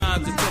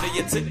rhymes until they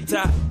a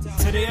tip-top.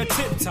 Till they a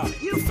tip-top.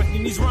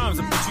 Perfecting these rhymes,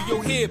 I bet you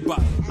your head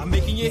bop. I'm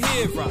making your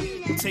head rock.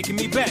 Taking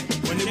me back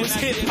when it was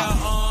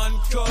hip-hop.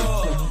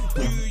 Encore.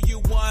 Do you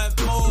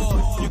want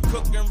more? You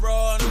cooking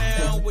raw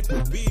now with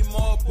the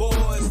B-more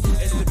boys.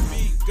 As the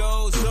beat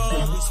goes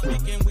on, we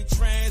speaking, we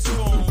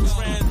transform.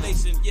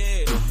 Translation,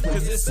 yeah,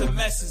 cause it's a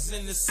message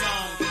in the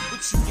song.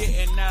 What you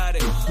getting out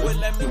of it? Well,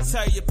 let me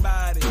tell you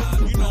about it.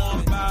 You know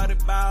I'm about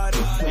it,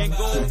 and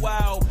go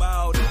wild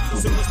about it.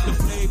 So what's the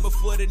flavor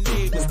for the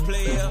neighbors,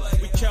 player?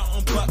 We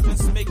counting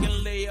buckets, making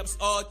layups,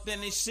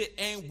 authentic shit,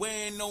 ain't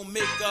wearing no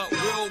makeup.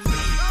 Real me,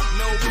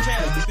 no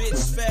cap,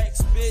 bitch,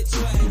 facts, bitch.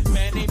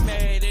 Man, they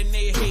mad and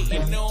they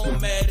hating, no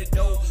matter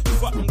though.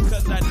 Fuck 'em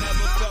cause I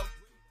never felt.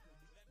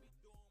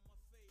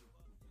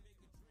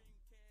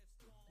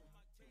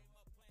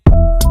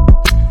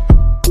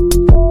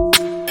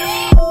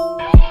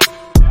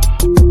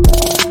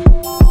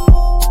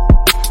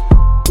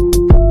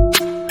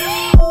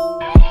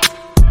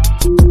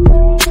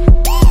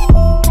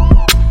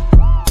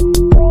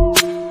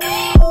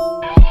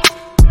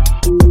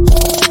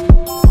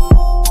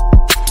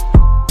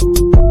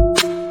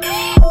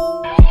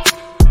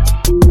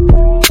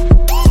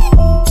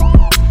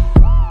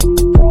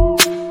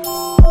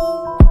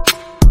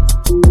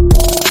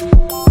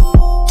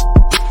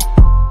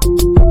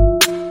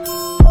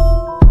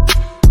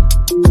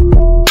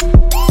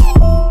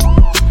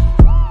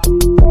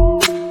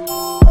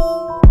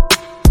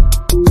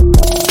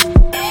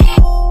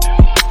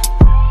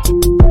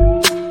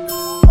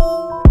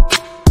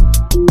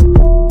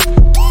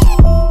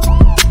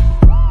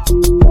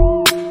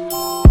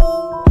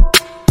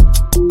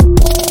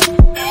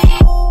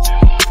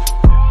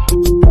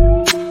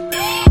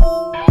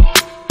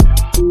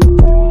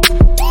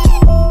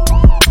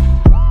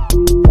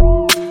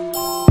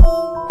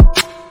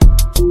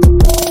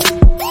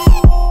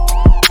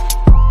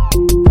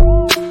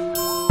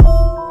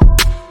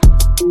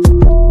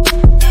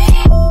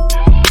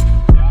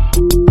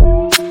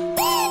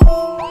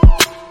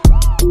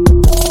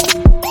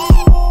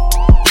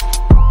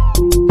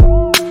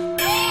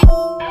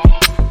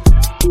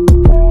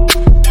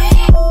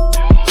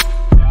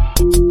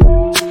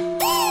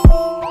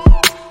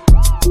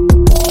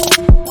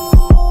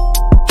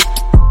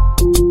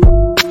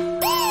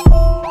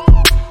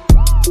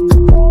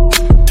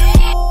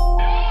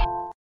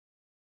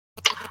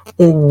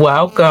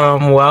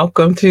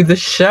 Welcome to the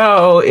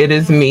show. It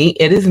is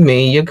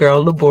me, your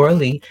girl Labora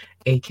Lee,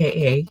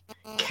 aka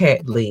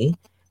Cat Lee,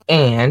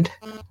 and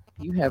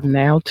you have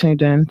now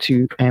tuned in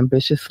to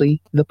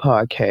Ambitiously the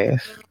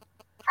podcast.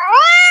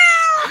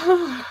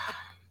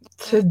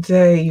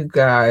 Today, you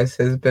guys,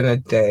 has been a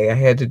day. I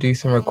had to do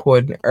some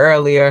recording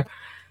earlier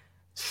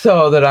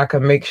so that I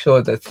can make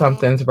sure that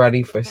something's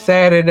ready for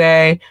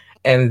Saturday.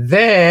 And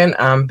then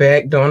I'm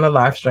back doing a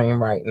live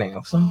stream right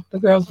now. So the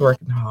girl's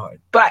working hard.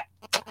 But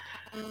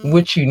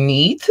what you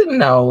need to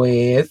know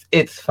is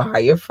it's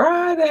Fire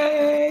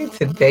Friday.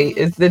 Today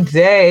is the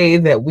day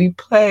that we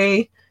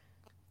play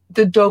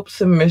the dope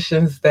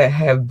submissions that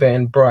have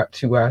been brought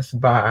to us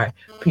by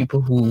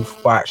people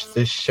who've watched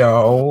this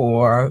show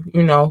or,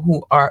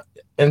 who are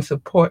in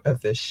support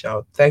of this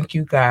show. Thank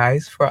you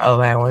guys for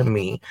allowing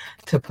me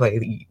to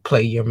play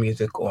your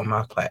music on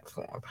my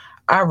platform.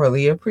 I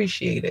really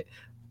appreciate it.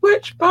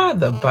 Which, by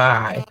the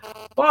by,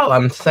 while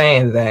I'm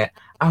saying that,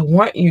 I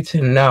want you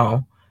to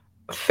know,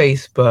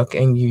 Facebook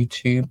and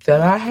YouTube,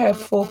 that I have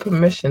full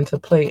permission to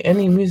play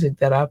any music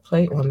that I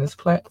play on this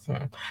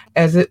platform,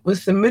 as it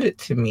was submitted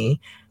to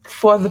me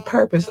for the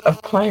purpose of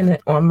playing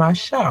it on my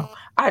show.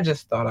 I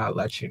just thought I'd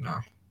let you know.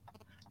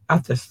 I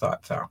just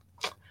thought so.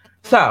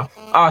 So,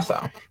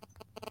 also,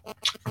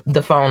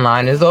 the phone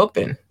line is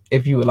open.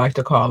 If you would like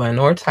to call in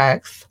or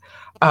text,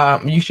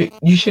 you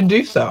should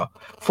do so.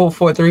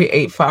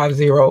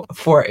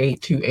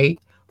 443-850-4828.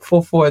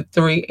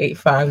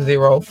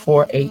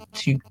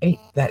 443-850-4828.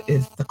 That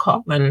is the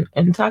call-in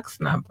and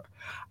text number.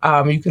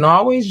 You can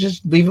always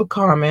just leave a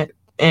comment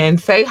and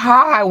say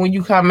hi when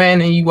you come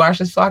in and you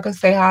watch it, so I can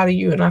say hi to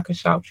you and I can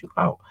shout you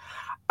out.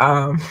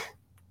 And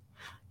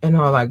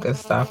all that good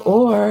stuff.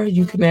 Or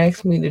you can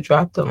ask me to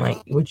drop the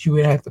link, which you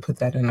would have to put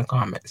that in the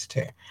comments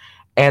too.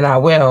 And I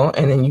will,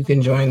 and then you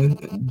can join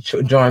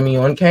me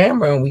on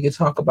camera and we can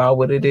talk about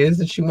what it is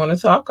that you want to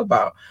talk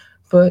about.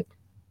 But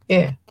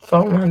yeah,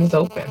 phone line is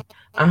open.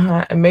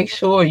 And make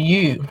sure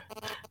you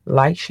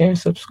like, share, and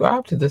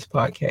subscribe to this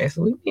podcast.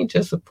 We need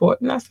your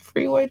support, and that's a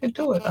free way to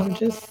do it. I'm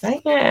just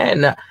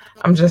saying.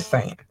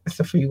 It's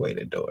a free way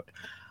to do it.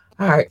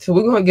 All right, so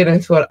we're going to get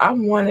into it. I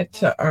wanted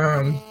to,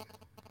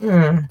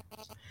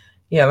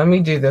 let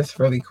me do this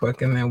really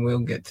quick, and then we'll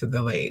get to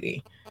the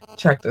lady.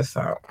 Check this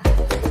out.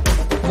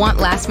 Want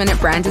last-minute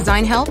brand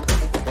design help?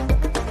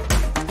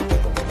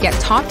 Get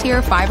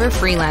top-tier Fiverr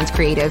freelance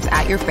creatives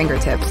at your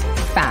fingertips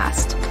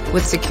fast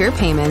with secure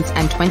payments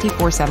and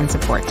 24/7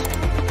 support.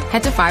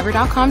 Head to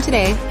Fiverr.com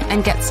today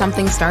and get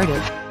something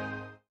started.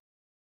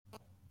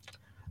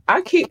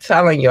 I keep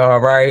telling y'all,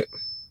 right?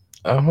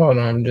 Hold on,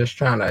 I'm just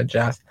trying to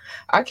adjust.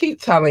 I keep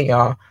telling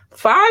y'all,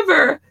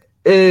 Fiverr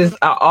is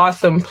an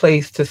awesome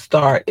place to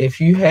start if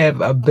you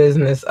have a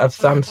business of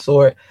some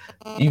sort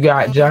you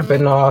got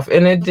jumping off.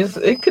 And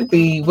it could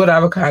be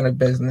whatever kind of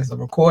business, a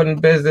recording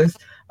business,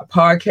 a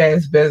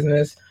podcast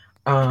business,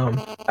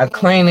 a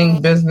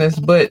cleaning business.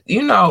 But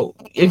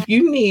if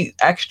you need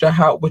extra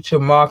help with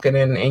your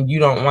marketing and you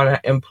don't want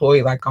to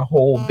employ like a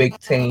whole big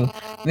team,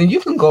 then you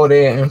can go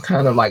there and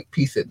kind of like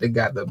piece it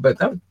together. But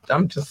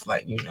I'm just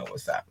like,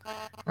 what's up.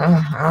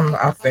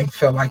 I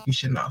feel like you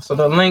should know. So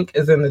the link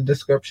is in the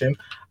description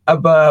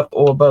above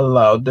or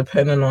below,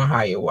 depending on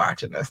how you're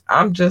watching this.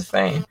 I'm just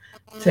saying,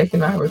 take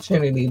an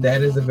opportunity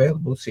that is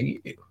available to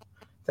you.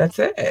 That's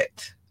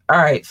it. All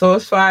right, so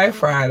it's Fire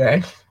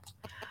Friday.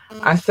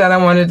 I said I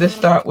wanted to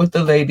start with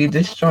the lady.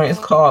 This joint is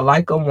called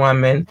Like a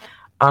Woman,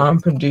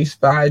 produced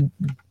by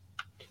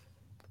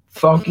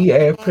Funky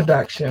Air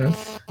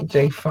Productions,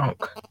 J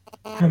Funk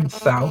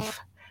himself.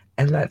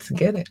 And let's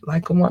get it.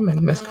 Like a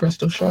Woman, Miss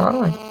Crystal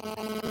Sharon.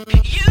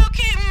 You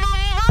keep my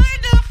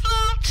mind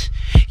afloat.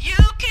 You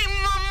keep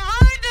my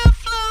mind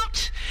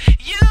afloat.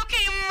 You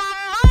keep my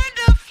mind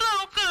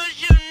afloat, 'cause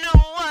you know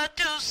what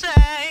to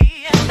say.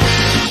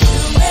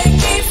 You make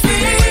me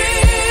feel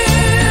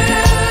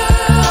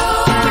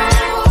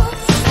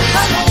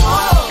like a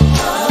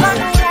woman,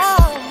 like a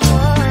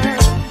woman.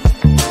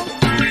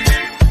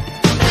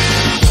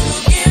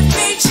 You give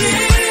me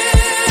chills.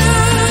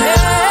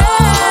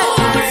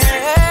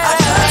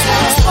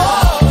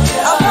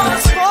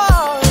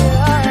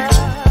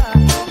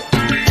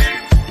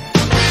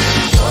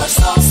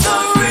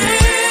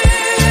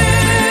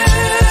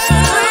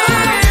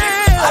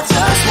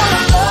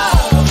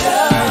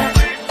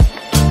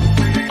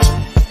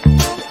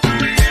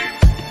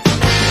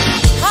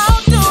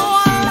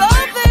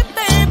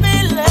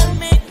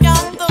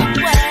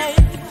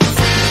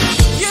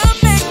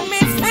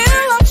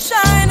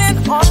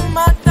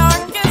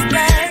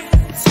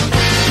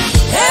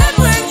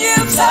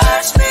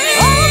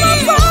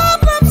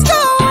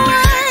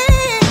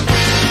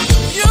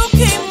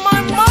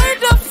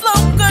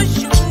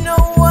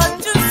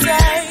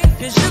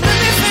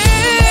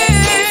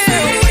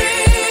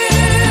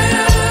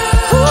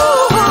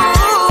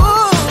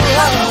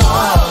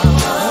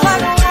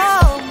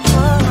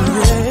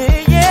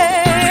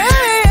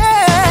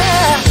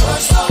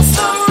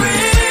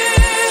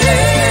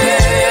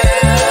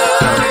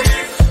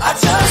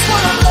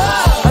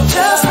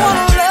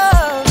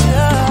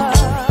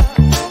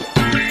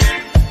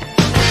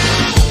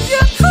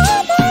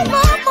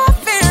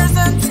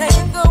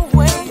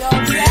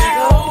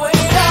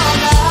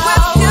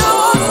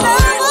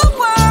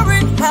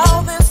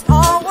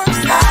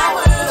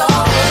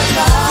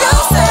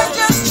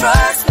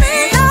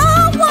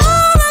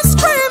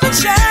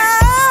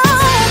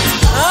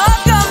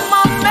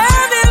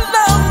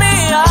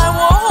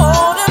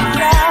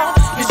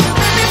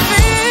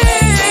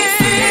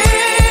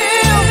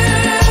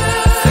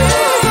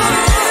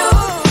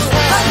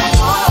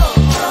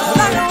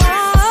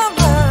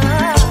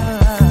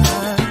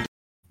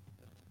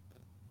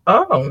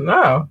 Oh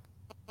no.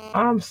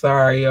 I'm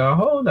sorry, y'all.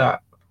 Hold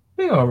up.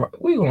 We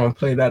gonna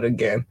play that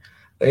again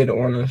later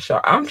on in the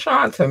show. I'm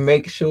trying to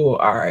make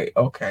sure. All right,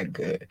 okay,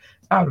 good.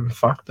 I've been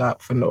fucked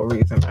up for no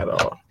reason at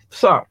all.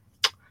 So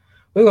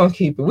we're gonna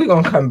keep it. We're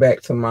gonna come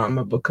back to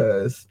Mama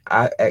because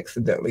I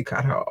accidentally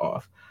cut her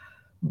off.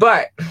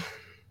 But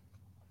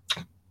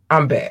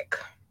I'm back.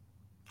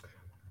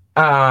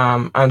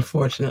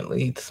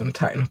 Unfortunately, some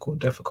technical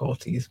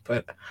difficulties,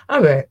 but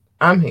I'm back.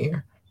 I'm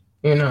here.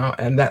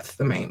 And that's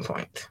the main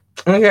point.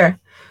 Okay.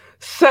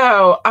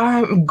 So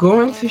I'm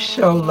going to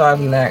show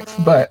love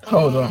next, but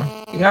hold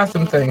on. We got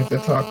some things to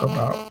talk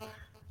about.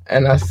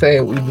 And I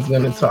said we was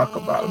going to talk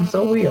about them,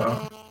 so we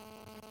are.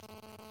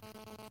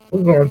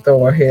 We're going to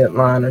throw a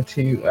headline or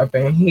two up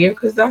in here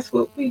because that's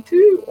what we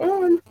do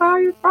on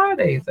Fire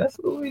Fridays. That's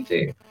what we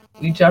do.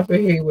 We jump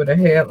in here with a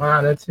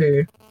headline or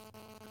two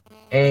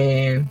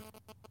and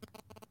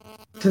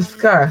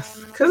discuss,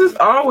 because there's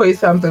always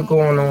something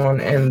going on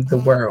in the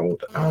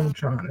world. I'm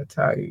trying to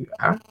tell you,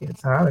 I get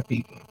tired of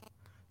people.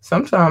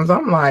 Sometimes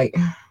I'm like,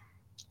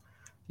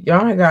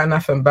 y'all ain't got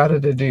nothing better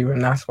to do,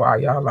 and that's why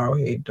y'all out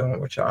here doing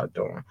what y'all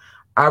doing.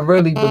 I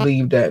really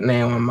believe that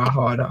now in my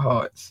heart of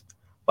hearts.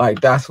 Like,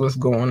 that's what's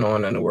going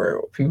on in the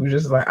world. People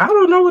just like, I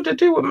don't know what to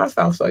do with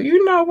myself. So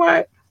you know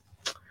what?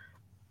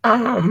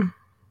 I'm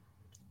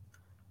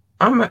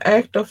gonna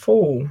act a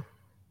fool.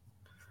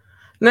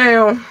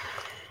 Now,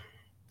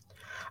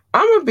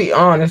 I'm gonna be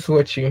honest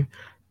with you.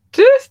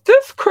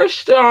 This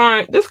Christian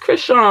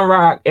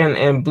Rock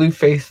and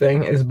Blueface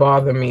thing is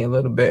bothering me a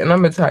little bit, and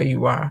I'm gonna tell you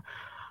why.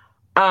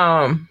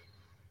 I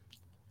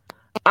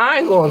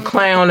ain't gonna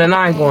clown and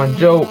I ain't gonna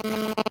joke.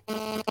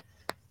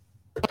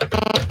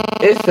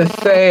 It's a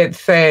sad,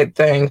 sad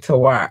thing to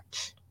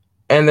watch,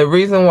 and the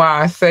reason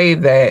why I say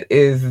that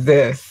is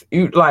this: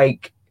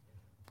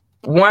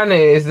 one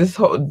is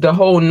the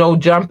whole no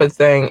jumper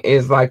thing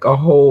is like a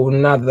whole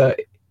nother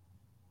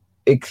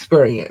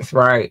experience,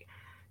 right?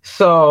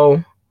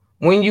 So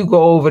when you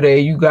go over there,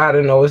 you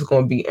gotta know it's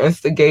gonna be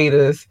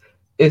instigators,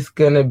 it's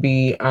going to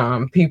be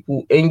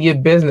people in your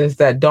business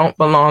that don't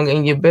belong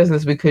in your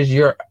business because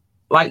you're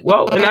like,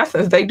 well, in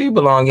essence, they do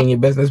belong in your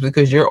business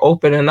because you're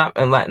opening up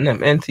and letting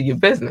them into your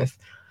business.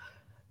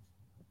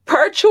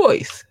 Per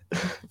choice.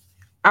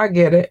 I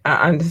get it.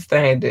 I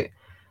understand it.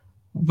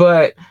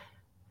 But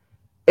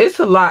it's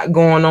a lot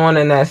going on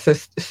in that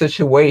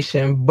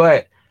situation.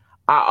 But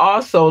I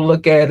also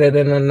look at it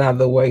in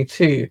another way,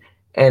 too.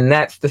 And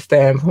that's the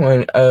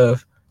standpoint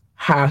of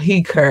how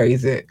he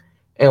carries it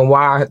and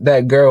why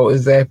that girl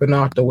is zapping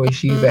out the way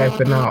she's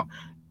zapping out.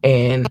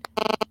 And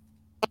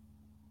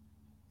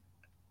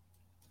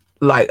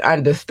like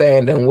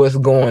understanding what's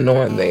going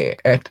on there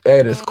at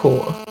its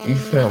core. You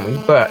feel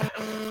me? But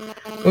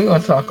we're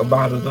gonna talk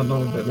about it a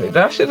little bit later.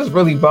 That shit is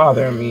really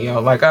bothering me,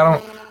 yo. Like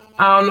I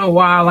don't know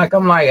why. Like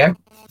I'm like at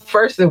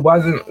first it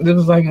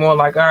was like more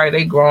like, all right,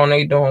 they grown,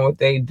 they doing what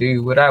they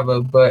do,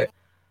 whatever. But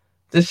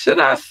the shit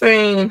I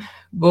seen,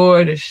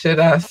 boy, the shit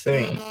I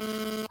seen.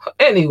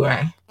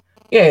 Anyway,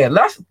 yeah,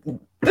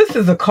 this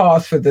is a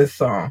cause for this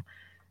song.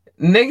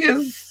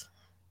 Niggas,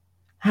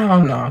 I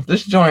don't know.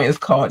 This joint is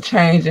called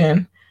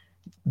Changing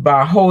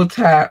by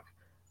Hotep.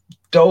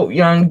 Dope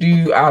young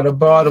dude out of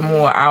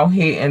Baltimore out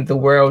here in the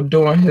world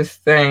doing his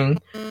thing.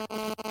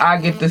 I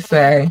get to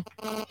say,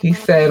 he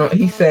sat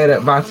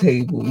at my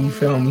table, you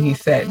feel me? He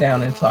sat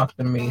down and talked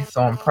to me,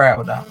 so I'm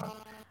proud of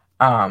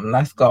him.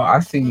 Let's go.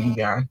 I see you,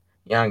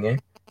 youngin.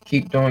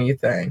 Keep doing your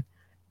thing.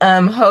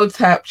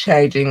 Hotep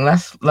Changing.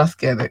 Let's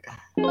get it.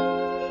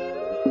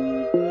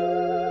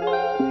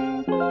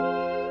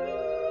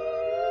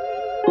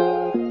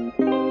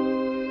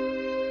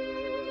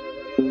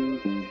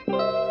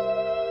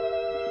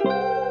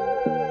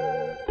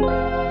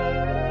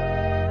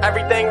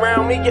 Everything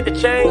around me get to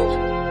change,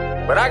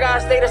 but I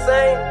gotta stay the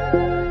same.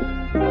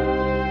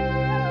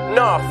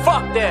 Nah,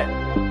 fuck that.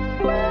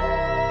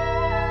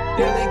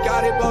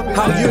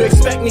 How you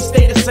expect me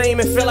stay the same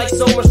and feel like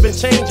so much been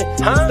changing?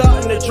 Huh?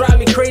 Starting to drive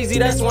me crazy,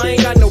 that's why I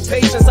ain't got no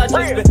patience. I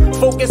just been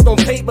focused on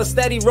paper,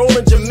 steady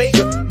rolling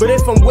Jamaica. But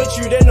if I'm with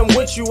you, then I'm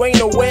with you, ain't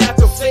no way I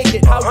can fake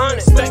it. How you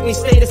expect me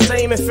stay the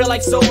same and feel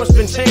like so much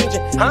been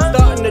changing?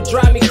 Starting to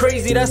drive me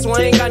crazy, that's why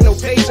I ain't got no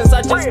patience.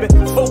 I just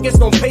been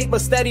focused on paper,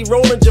 steady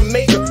rolling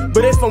Jamaica.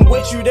 But if I'm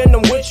with you, then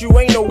I'm with you,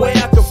 ain't no way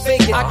I can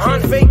fake it. I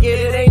can't fake it,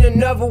 it ain't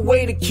another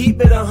way to keep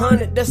it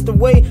 100. That's the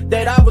way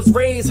that I was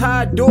raised,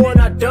 how I do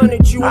and I done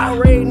it. You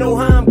already know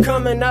how I'm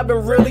coming, I've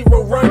been really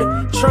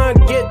running. Trying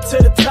to get to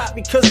the top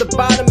because the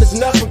bottom is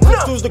nothing.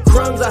 Crystals the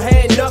crumbs, I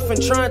had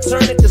nothing. Try and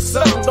turn it to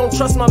something. Don't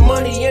trust my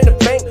money in the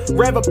bank,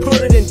 rather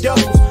put it in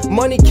duffels.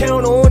 Money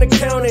counter on the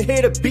counter,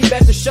 hit a beat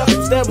at the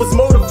shuffles. That was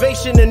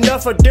motivation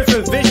enough for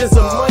different visions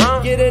of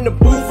money. Get in the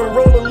booth and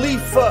roll a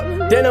leaf up,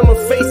 then I'ma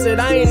face it.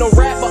 I ain't no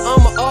rapper,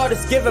 I'm an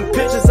artist, giving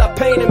pictures, I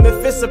paint them.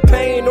 If it's a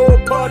pain or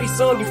a party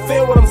song, you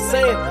feel what I'm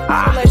saying?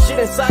 Feel that shit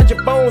inside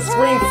your bones,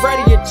 scream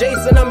Freddy or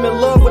Jason. I'm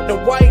in love with the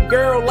white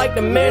girl, like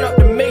the man up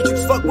the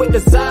Matrix. Fuck with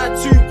desire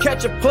to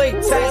catch a plate.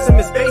 Tax him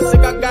is basic,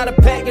 I got a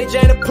package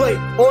and a plate.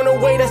 On the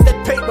way, that's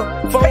that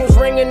paper. Phones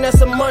ringing, that's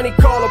some money,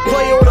 call a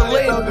play on the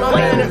label. My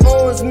man at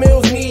Owens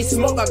Mills needs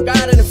smoke, I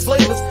got it in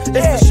flavors.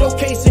 It's a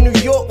showcase in New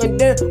York and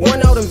then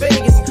one out in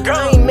Vegas.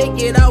 I ain't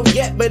make it out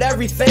yet, but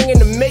everything in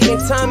the making.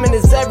 Timing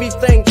is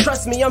everything,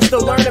 trust me, I'm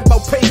still learning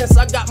about patience.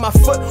 I got my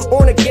foot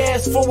on the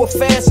gas, forward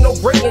fast, no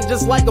braking.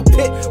 Just like a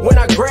pit, when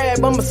I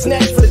grab, I'ma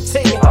snatch for the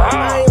taking.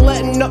 I ain't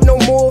letting up no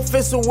more, if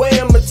it's away,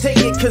 I'ma take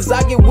it. Cause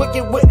I get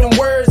wicked with them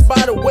words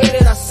by the way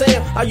that I say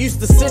them. I used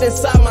to sit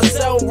inside my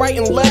cell,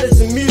 writing letters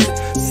and music.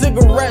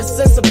 Cigarettes,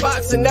 sense of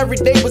boxing, every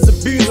day was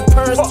abusing.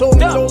 Parents told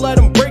me don't let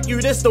them break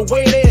you, this the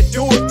way they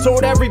do it.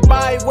 Told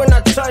everybody when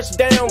I touch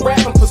down,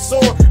 rapping,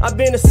 pursuing. I've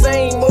been the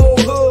same old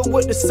hood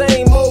with the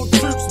same old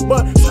troops.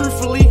 But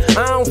truthfully,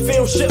 I don't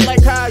feel shit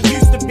like how I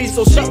used to be.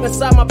 So stuck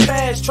inside my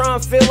past, try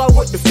and feel out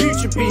what the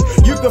future be.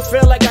 You can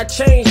feel like I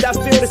changed, I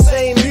feel the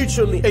same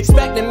mutually.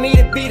 Expecting me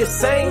to be the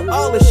same,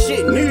 all this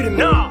shit new to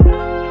me.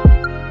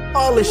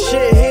 All this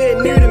shit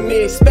here new to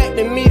me.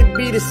 Expecting me to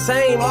be the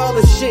same, all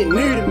this shit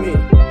new to me.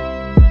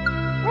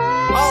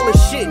 All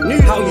this shit new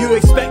to me. How you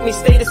expect me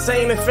stay the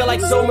same and feel like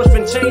so much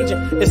been changing?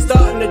 It's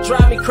starting to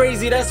drive me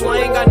crazy, that's why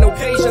I ain't got no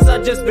patience.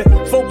 I just been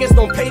focused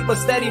on paper,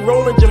 steady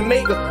rolling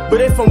Jamaica.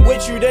 But if I'm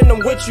with you, then I'm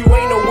with you,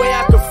 ain't no way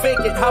I can fake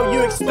it. How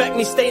you expect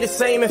me stay the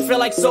same and feel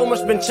like so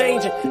much been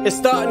changing? It's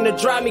starting to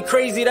drive me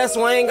crazy, that's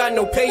why I ain't got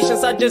no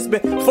patience. I just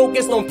been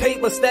focused on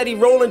paper, steady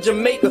rolling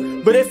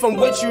Jamaica. But if I'm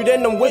with you,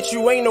 then I'm with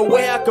you, ain't no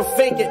way I can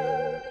fake it.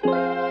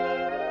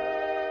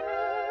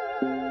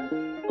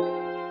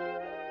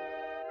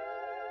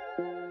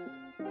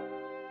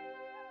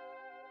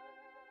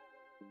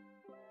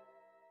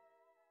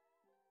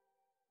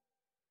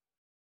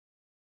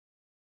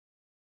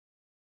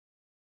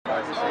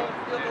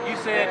 You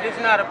said this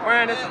not a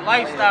brand, it's a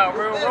lifestyle,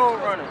 real road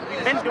runners.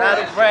 We been doing not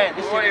this a brand,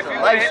 shit. this Boy, shit is if a you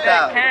wanna hit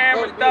that lifestyle.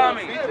 camera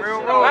dummy,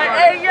 real road runners.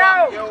 Hey, yo!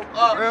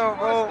 Real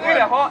road We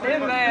done hawked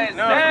his ass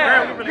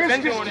down. We really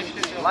been doing this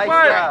shit.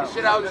 lifestyle.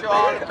 Shit out your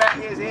all in the back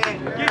of his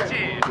head. Get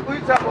you. Who you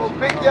talking about,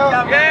 Big Yo?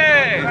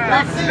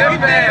 Yeah.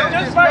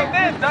 Just like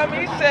this, dummy.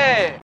 He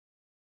said.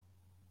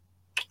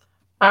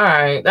 All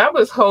right, that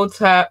was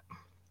Hotep.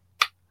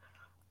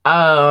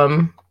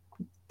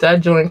 That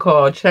joint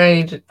called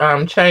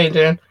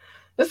Changing.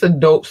 It's a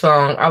dope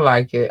song. I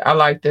like it. I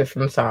liked it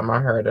from the time I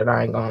heard it.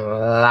 I ain't gonna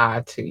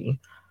lie to you.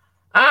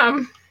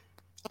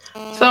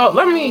 So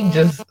let me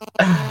just,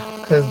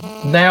 cause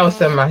now it's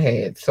in my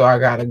head, so I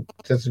gotta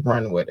just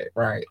run with it,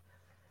 right?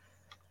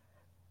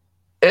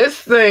 It's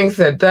things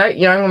that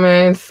young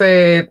man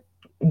said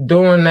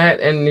doing that,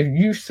 and if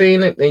you've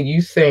seen it, then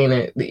you've seen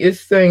it.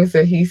 It's things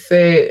that he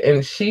said,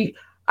 and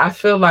I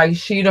feel like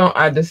she don't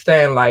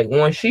understand. Like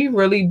when she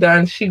really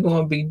done, she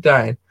gonna be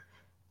done.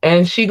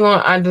 And she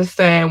gonna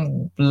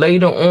understand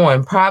later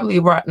on, probably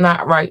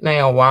not right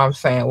now while I'm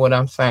saying what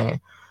I'm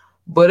saying.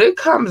 But it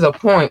comes a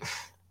point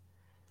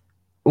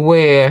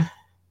where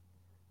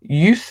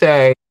you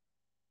say,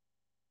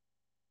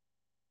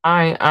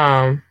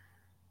 I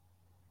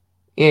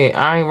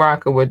ain't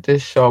rocking with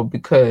this show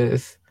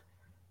because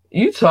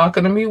you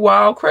talking to me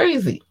wild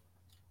crazy.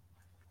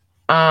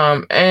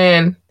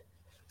 And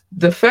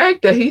the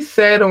fact that he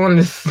said on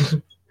this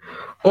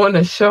on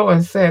the show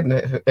and said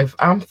that if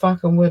I'm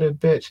fucking with a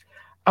bitch,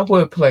 I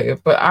would play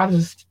it, but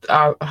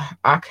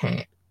I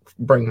can't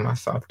bring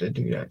myself to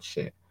do that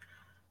shit.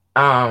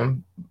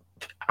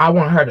 I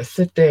want her to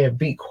sit there and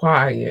be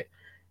quiet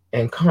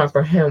and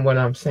comprehend what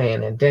I'm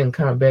saying and then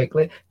come back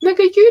like, nigga,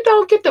 you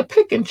don't get to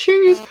pick and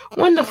choose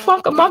when the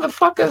fuck a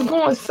motherfucker's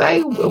going to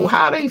say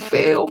how they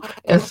feel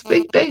and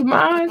speak their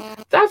mind.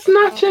 That's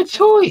not your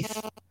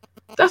choice.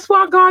 That's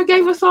why God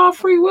gave us all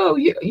free will.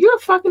 You're a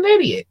fucking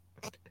idiot.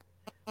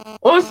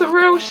 On some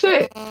real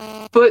shit.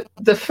 But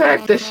the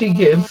fact that she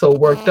getting so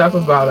worked up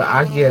about it,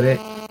 I get it.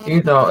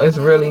 You know, it's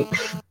really,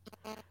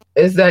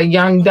 it's that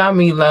young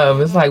dummy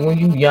love. It's like when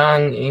you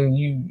young and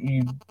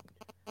you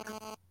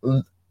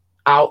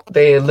out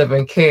there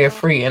living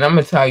carefree. And I'm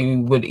going to tell you,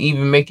 would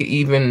even make it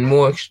even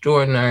more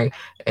extraordinary.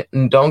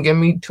 And don't get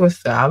me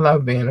twisted. I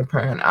love being a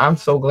parent. I'm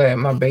so glad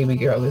my baby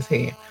girl is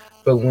here.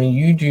 But when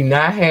you do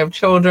not have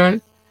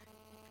children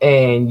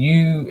and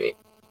you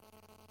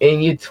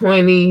in your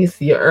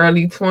 20s, your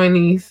early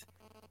 20s,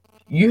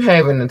 you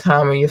having the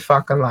time of your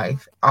fucking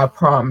life. I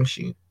promise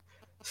you.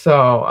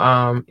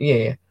 So,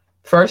 yeah.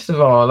 First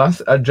of all,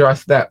 let's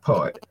address that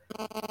part.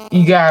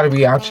 You gotta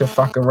be out your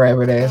fucking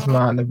rabbit ass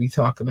mind to be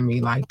talking to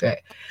me like that.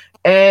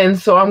 And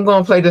so I'm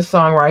gonna play this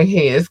song right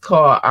here. It's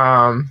called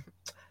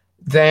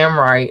Damn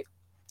Right.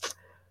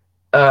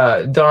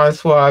 Don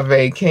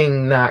Suave,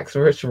 King Knox,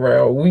 Rich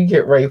Rail. We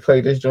get ready to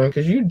play this joint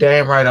because you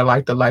damn right I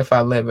like the life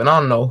I live. And I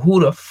don't know who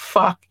the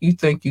fuck you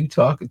think you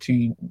talking to,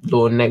 you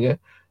little nigga.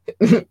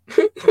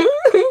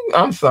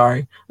 I'm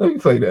sorry. Let me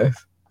play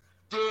this.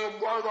 Damn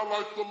right I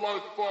like the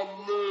life I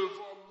live.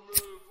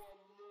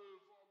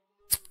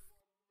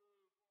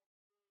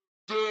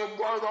 Damn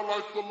right I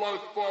like the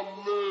life I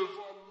live.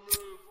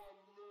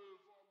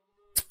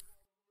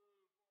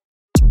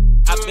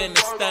 I've been a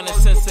stunner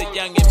since a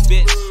youngin'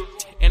 bitch,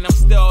 and I'm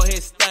still here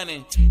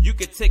stunning. You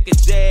could take a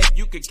jab,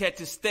 you could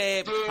catch a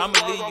stab.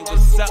 I'ma leave you with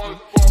something,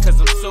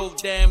 cause I'm so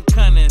damn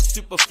cunning.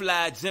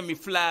 Superfly, Jimmy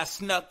Fly,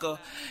 Snucker,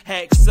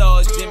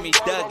 Hacksaw, Jimmy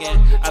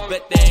Duggan. I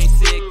bet they ain't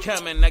see it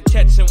coming. I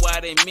catch 'em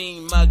while they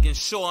mean mugging.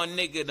 Show a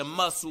nigga the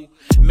muscle,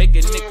 make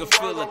a nigga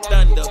feel the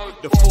thunder,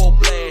 the full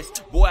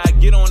blast. Boy, I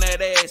get on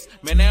that ass,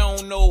 man, I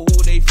don't know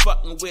who they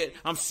fucking with.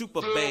 I'm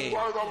super bad,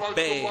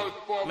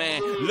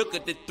 man, look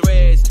at the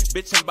threads.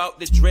 Bitch, I'm about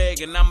to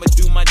drag and I'ma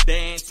do my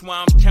dance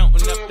while I'm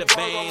counting up the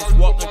bands.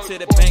 Walking to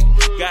the bank,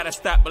 gotta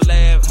stop and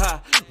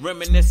laugh,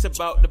 reminisce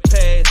about the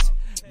past.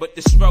 But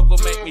the struggle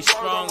make me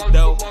strong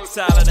though,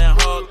 solid and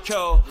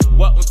hardcore.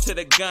 Welcome to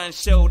the gun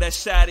show, that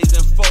shotties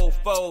and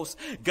fofos.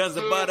 Guns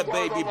of butter,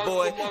 baby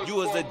boy, you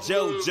was a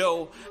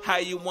JoJo. How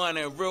you want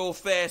it, real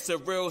fast or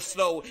real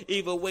slow?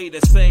 Either way,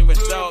 the same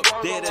result,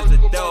 dead as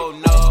a dough,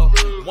 no.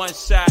 One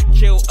shot,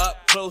 kill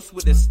up close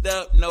with a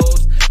stub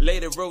nose. Lay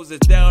the roses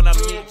down, I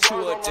meet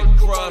you at the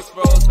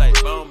crossroads. Like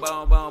boom,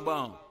 boom, boom,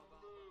 boom.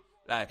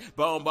 Like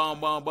boom, boom,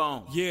 boom,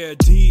 boom. Yeah,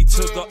 D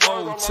to the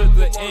O to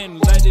the N,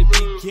 let it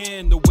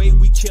begin. The way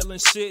we killing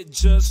shit,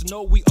 just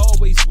know we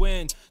always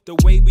win. The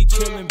way we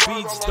killing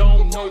beats,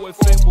 don't know if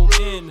it will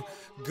end.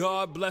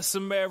 God bless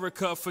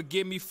America,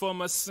 forgive me for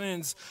my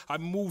sins. I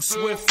move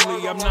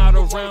swiftly, I'm not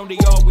around, they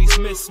always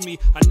miss me.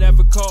 I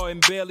never call and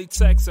barely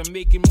text, I'm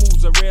making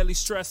moves, I rarely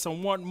stress. I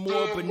want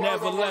more, but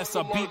never less.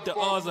 I beat the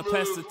odds, I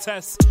pass the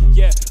test.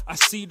 Yeah, I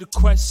see the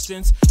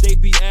questions they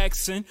be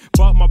asking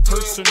about my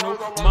personal.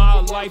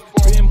 My life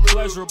been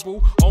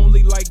pleasurable,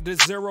 only like the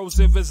zeros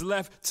if it's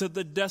left to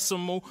the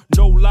decimal.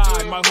 No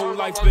lie, my whole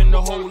life been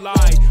the whole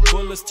lie.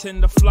 Bullets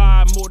tend to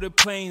fly more than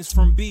planes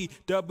from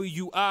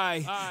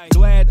BWI.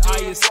 Glad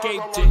I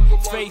escaped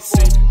it, face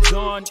it,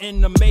 gone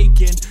in the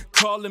making.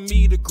 Calling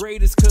me the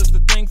greatest cause the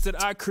things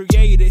that I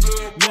created.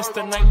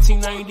 Mr.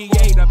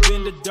 1998, I've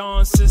been the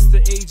Don since the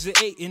age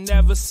of 8. And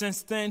ever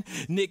since then,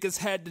 niggas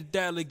had to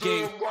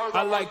delegate.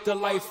 I like the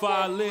life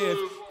I live,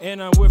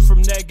 and I went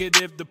from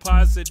negative to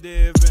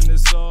positive, and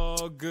it's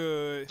all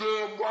good.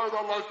 Damn right right,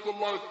 I like the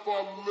life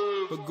I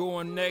live. But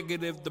going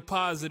negative to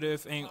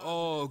positive ain't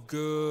all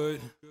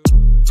good. Damn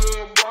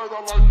right,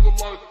 I like the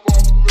life I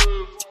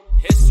live.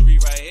 History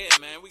right here,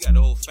 man. We got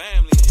the whole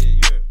family here.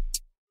 You heard?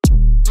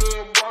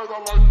 Damn right, I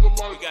like the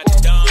life We got the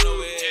Don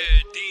over here.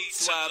 Yeah, D to the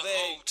Suave.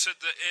 O to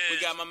the N. We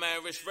got my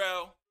man Rich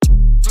Rel.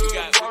 Damn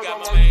got right,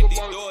 my I man like D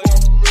the life Doyle. I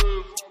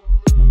live.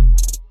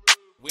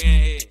 We in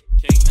here.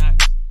 King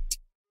Knox.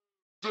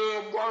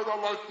 Damn right,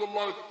 I like the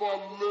life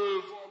I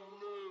live.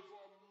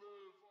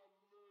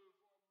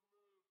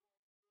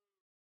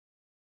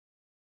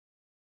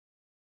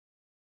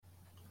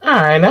 All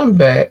right, I'm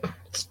back.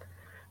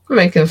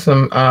 Making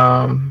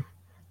some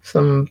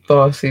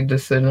bossy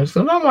decisions.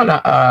 So I want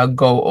to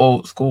go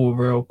old school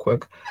real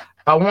quick.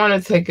 I want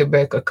to take it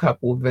back a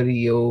couple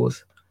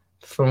videos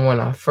from when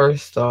I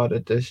first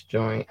started this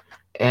joint.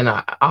 And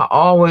I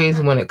always,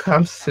 when it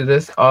comes to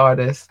this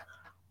artist,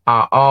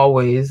 I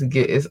always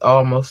get, it's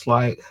almost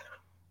like,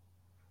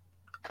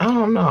 I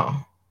don't know.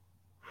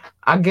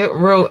 I get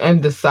real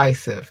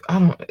indecisive.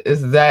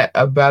 Is that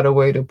a better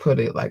way to put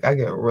it? Like, I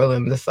get real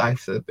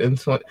indecisive in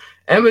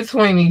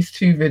between these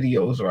two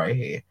videos right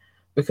here.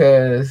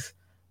 Because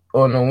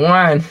on the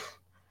one,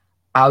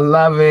 I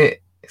love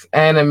it. It's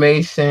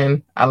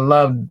animation. I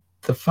love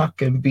the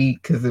fucking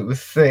beat because it was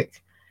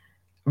sick.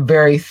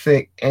 Very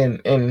sick.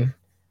 And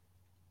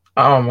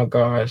oh my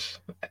gosh.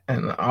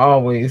 And I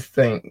always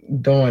think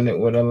doing it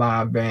with a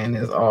live band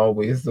is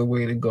always the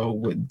way to go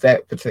with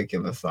that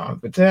particular song.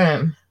 But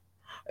then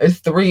it's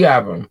 3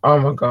 of them. Oh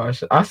my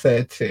gosh. I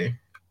said 2.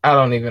 I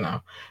don't even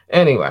know.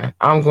 Anyway,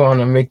 I'm going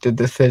to make the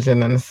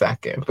decision in a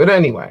second. But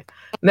anyway,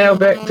 now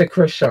back to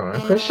Chrisean.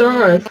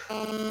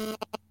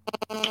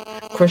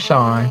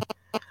 Chrisean.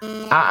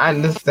 I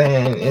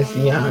understand it's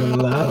Young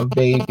Love,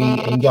 baby,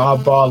 and y'all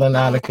balling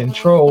out of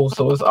control.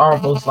 So it's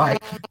almost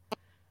like,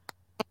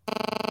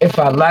 if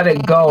I let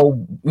it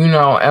go, you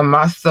know, am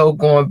I still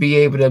going to be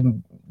able to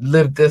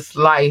live this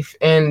life?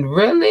 And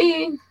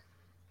really,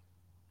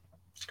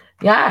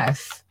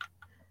 yes.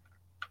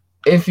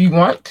 If you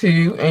want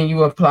to and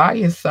you apply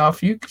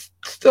yourself, you can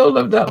still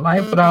live that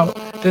life without,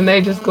 then they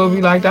just go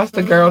be like, that's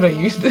the girl that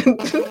used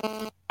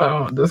to.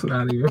 Oh, that's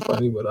not even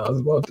funny what I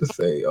was about to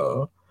say,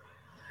 y'all.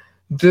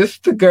 This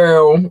the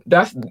girl,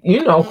 that's,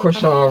 you know,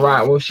 Chrisean,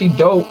 right? Well, she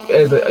dope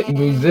as a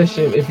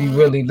musician if you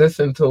really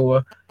listen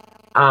to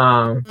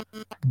her.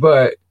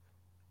 But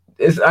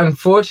it's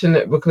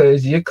unfortunate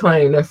because your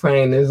claim to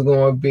fame is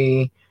going to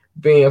be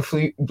being a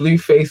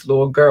blue-faced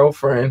little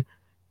girlfriend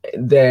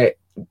that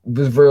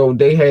was real.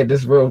 They had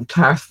this real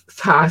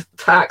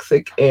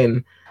toxic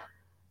and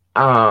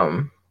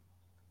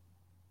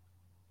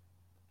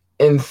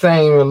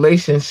insane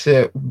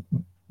relationship.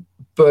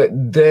 But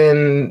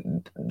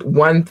then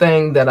one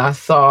thing that I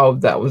saw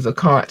that was a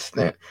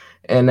constant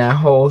in that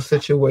whole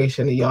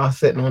situation of y'all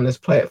sitting on this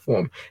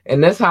platform,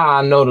 and that's how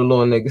I know the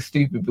little nigga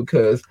stupid,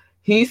 because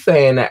he's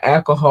saying that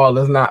alcohol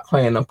is not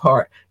playing a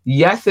part.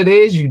 Yes, it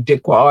is, you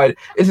dickwad.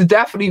 It's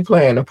definitely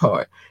playing a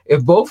part.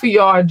 If both of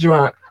y'all are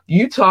drunk,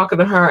 you talking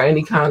to her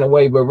any kind of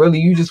way, but really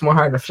you just want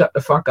her to shut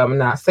the fuck up and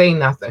not say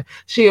nothing.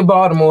 She a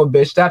Baltimore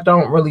bitch. That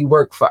don't really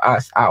work for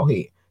us out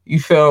here. You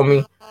feel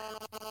me?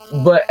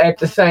 But at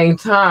the same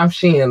time,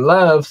 she in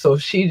love, so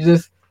she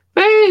just,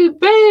 babe,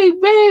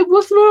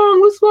 what's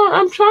wrong?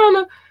 I'm trying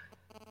to.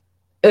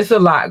 It's a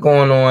lot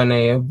going on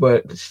there,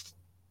 but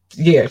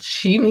yeah,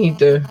 she need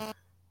to.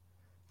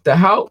 The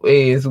help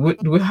is what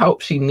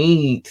help she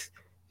needs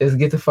is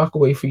get the fuck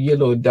away from your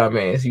little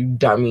dumbass, you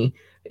dummy.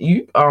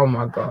 You, oh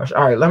my gosh.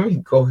 All right, let me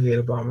go ahead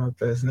about my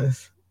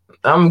business.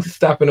 I'm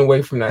stepping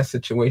away from that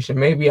situation.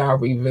 Maybe I'll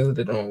revisit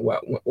it on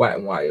White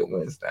and Wyatt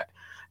Wednesday.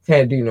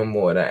 Can't do no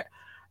more of that.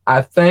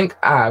 I think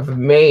I've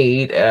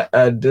made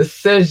a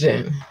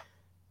decision.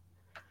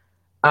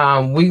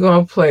 We're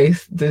going to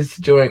place this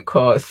joint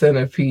called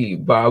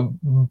Centipede by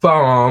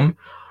Bomb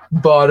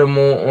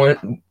Baltimore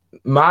on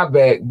my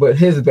back, but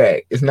his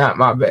back. It's not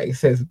my back,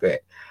 it's his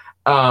back.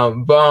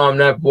 Bomb,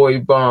 that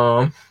boy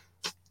Bomb.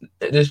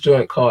 This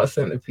joint called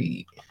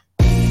Centipede.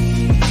 Right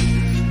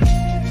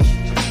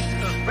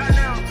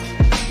now,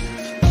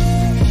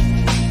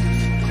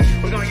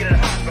 we're gonna get it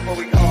hot before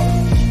we call it.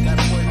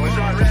 We're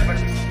starting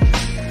rapping.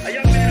 A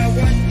young man I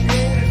want to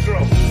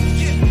grow.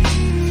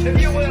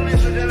 If you will,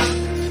 ladies and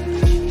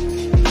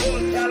gentlemen, full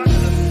of talent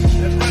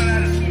that's running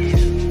out of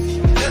keys.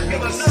 Let's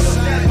give another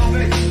stand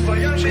ovation for a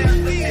young man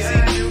sitting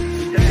behind you.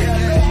 That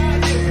has no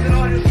idea who the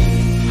audience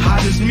is.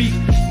 Hot as me,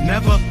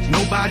 never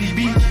nobody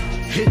beat.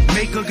 Hit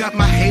maker got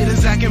my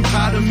haters acting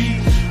proud of me.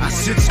 I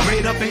sit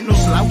straight up, ain't no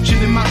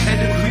slouching in my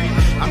pedigree.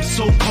 I'm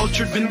so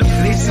cultured, been to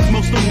places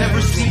most don't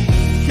never see.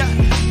 Yeah.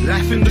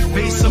 Laugh in the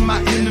face of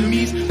my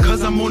enemies,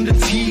 cause I'm on the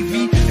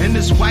TV and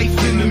this wife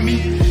into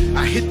me.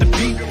 I hit the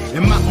beat,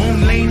 in my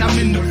own lane, I'm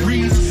in the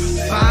breeze.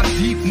 5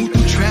 deep, move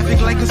through traffic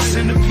like a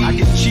centipede. I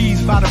get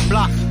cheese by the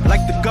block,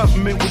 like the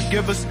government would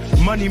give us.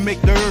 Money make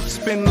the earth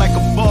spin like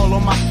a ball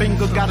on my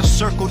finger, got a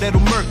circle that'll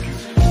murk you.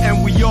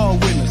 And we all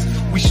winners.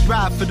 We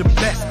strive for the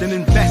best and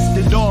invest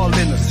it all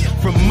in us.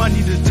 From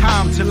money to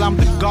time till I'm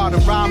the god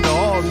of rhyme to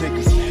all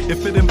niggas.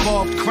 If it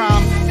involved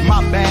crime,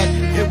 my bad,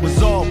 it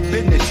was all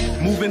business.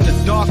 Move in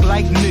the dark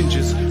like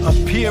ninjas.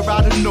 Appear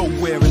out of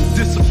nowhere and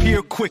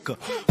disappear quicker.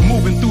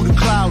 Moving through the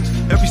clouds,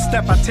 every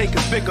step I take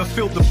is bigger.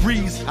 Feel the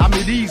breeze, I'm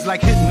at ease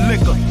like hitting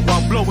liquor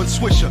while blowing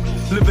swisher.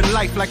 Living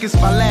life like it's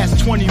my last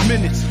 20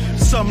 minutes.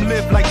 Some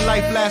live like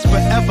life lasts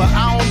forever.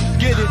 I don't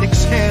get it,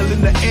 exhale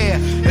in the air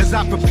as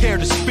I prepare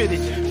to spit it.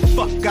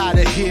 Fuck out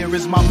of here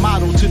is my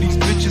motto to these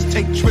bitches.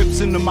 Take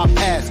trips into my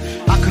past.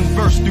 I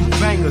converse through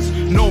bangers,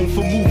 known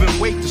for moving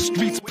weight, the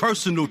streets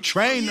personal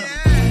trainer.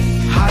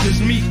 Hot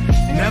as me,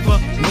 never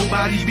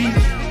nobody beat.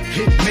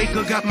 Hit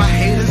maker got my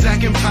haters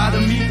acting proud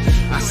of me.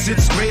 I sit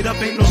straight up,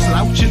 ain't no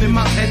slouching in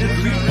my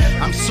pedigree.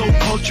 I'm so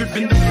cultured,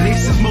 been to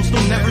places most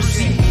will never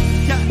see.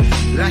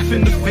 Laugh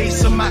in the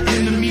face of my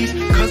enemies,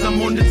 cause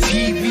I'm on the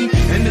TV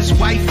and this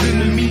wife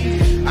into me.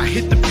 I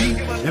hit the beat,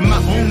 in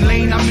my own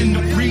lane, I'm in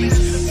the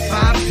breeze.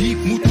 5 deep,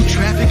 move through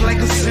traffic like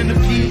a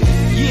centipede.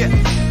 Yeah,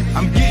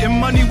 I'm getting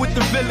money with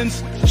the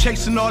villains.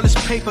 Chasing all this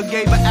paper,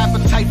 gave an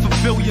appetite for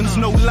billions,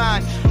 no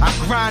line. I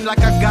grind like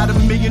I got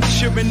 1 million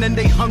children and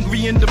they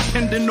hungry and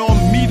depending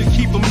on me to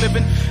keep them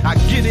living. I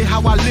get it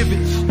how I live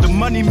it. The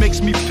money makes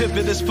me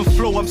pivot. As for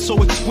flow, I'm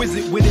so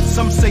exquisite with it.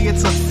 Some say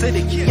it's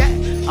acidic. Yeah,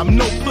 I'm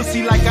no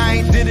pussy like I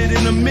ain't did it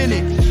in a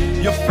minute.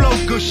 Your flow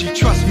gushy,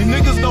 trust me,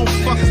 niggas don't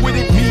fuck with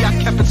it. Me, I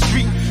kept it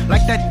street,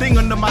 like that thing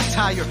under my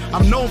tire.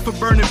 I'm known for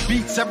burning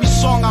beats, every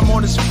song I'm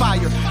on is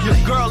fire. Your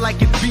girl like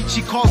it beat,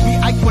 she calls me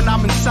Ike when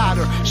I'm inside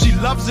her. She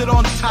loves it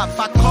on top,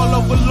 I call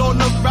her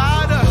Walona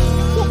Rider.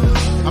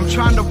 I'm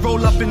trying to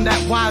roll up in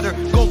that wider.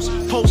 Ghost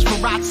post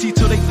paparazzi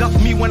till they duck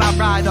me when I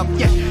ride up.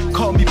 Yeah,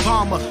 call me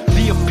Bomber,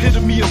 the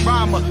epitome of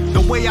rhymer.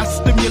 The way I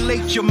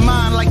stimulate your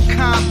mind like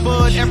Con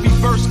Bud. Every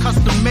verse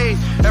custom made,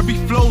 every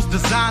flow's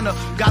designer.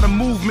 Got a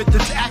movement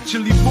that's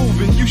actually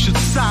moving, you should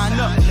sign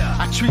up.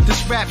 I treat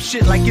this rap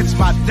shit like it's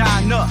my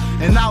diner,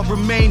 and I'll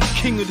remain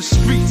king of the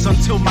streets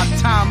until my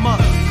time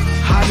up.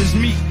 Hot as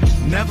me,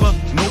 never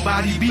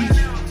nobody beat.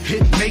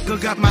 Hit maker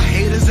got my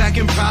haters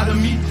acting proud of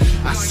me.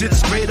 I sit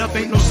straight up,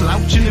 ain't no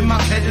slouching in my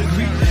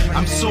pedigree.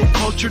 I'm so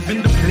cultured,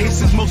 been to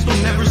places most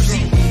will never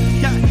see.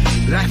 Yeah.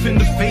 Laugh in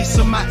the face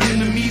of my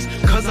enemies,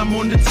 cause I'm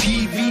on the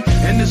TV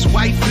and this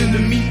wife into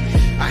me.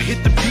 I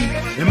hit the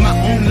beat, in my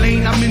own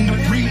lane, I'm in the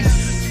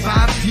breeze.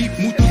 5 deep,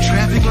 move through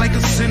traffic like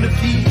a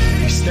centipede.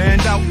 We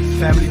stand out,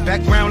 family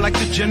background like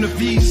the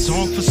Genovese.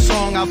 Song for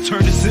song, I'll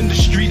turn this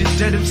industry to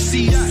dead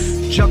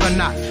MCs.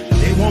 Juggernaut,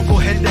 they won't go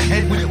head to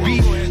head with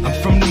me. I'm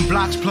from them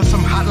blocks, plus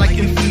I'm hot like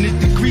infinite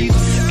degrees.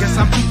 Guess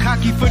I'm too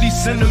cocky for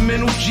these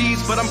sentimental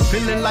G's, but I'm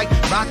feeling like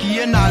Rocky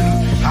and Ali.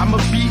 I'm a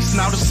beast,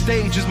 now the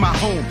stage is my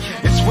home.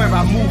 It's where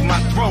I move my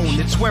throne,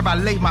 it's where I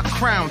lay my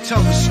crown.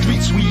 Tell the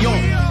streets we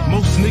own.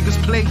 Most niggas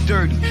play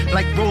dirty,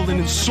 like rolling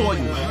in soil.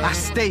 I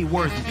stay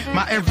worthy,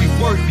 my every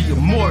word be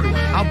immortal.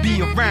 I'll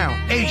be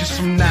around ages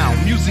from now,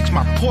 music's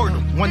my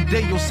portal. One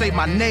day you'll say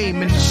my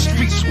name and the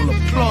streets will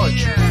applaud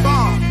you.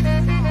 Bomb.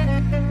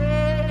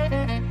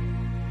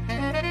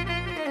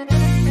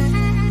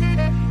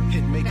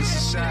 Hitmaker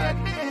Society.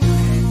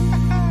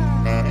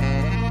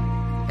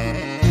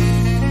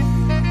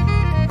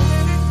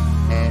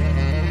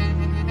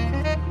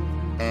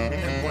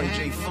 That boy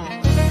J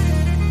Funk.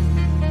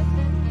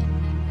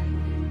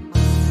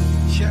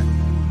 Yeah.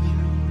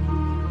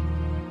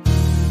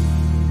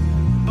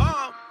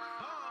 Bomb.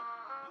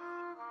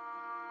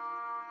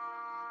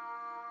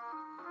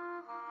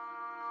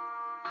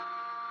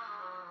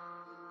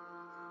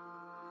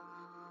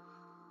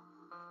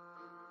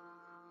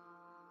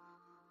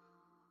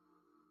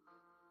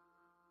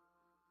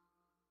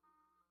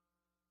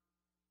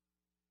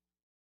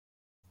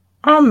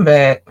 I'm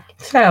back.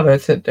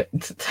 Talented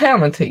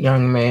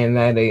young man,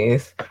 that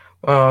is.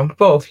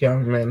 Both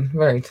young men,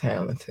 very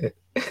talented.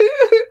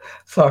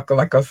 Talking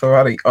like a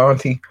somebody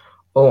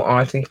old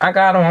auntie. I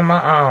got on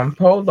my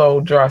polo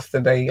dress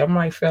today. I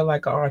might feel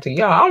like an auntie.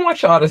 Y'all, I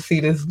want y'all to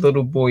see this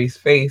little boy's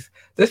face.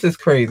 This is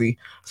crazy.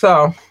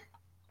 So,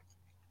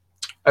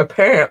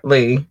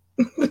 apparently,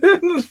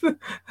 let me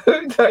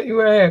tell you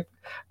what happened.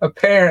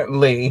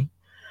 Apparently,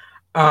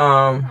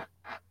 Paul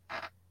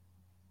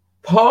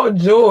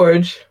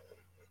George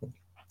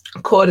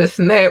caught a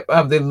snap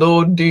of the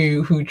little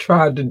dude who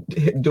tried to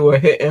do a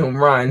hit and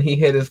run. He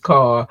hit his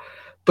car.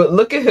 But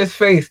look at his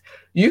face.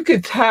 You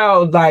could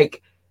tell,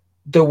 like,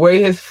 the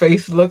way his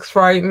face looks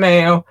right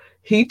now,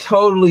 he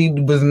totally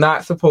was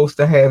not supposed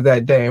to have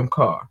that damn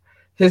car.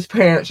 His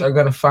parents are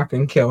going to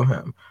fucking kill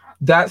him.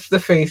 That's the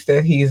face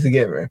that he's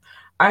giving.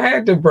 I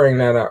had to bring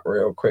that up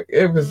real quick.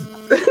 It was...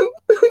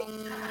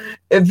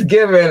 it's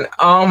given,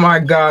 oh my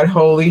God,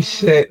 holy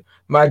shit.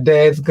 My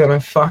dad's going to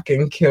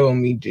fucking kill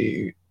me,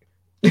 dude.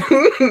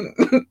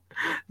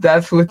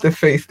 That's what the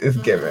face is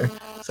giving.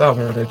 So I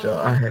wanted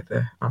y'all,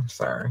 I'm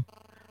sorry.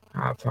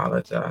 I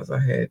apologize. I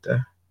had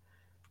to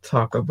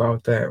talk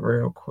about that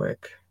real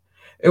quick.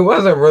 It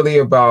wasn't really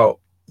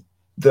about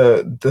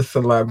the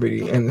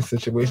celebrity in the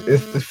situation.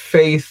 It's the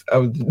face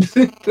of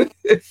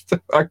it's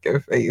the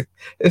fucking face.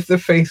 It's the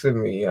face of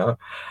me, y'all.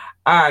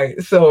 All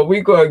right, so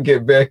we're gonna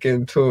get back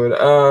into it.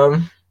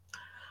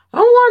 I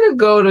want to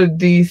go to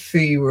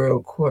DC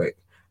real quick.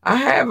 I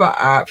have an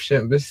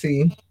option, but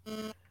see,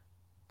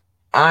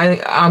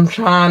 I'm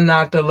trying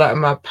not to let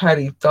my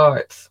petty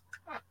thoughts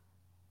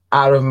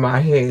out of my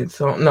head.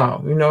 So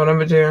no, you know what I'm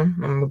gonna do? I'm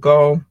gonna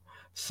go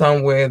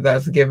somewhere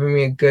that's giving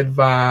me a good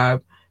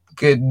vibe,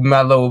 good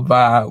mellow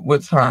vibe.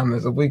 What time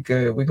is it? We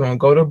good. We're gonna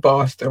go to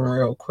Boston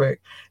real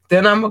quick.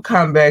 Then I'm gonna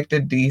come back to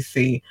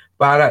DC.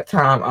 By that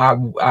time,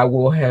 I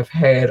will have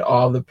had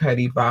all the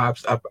petty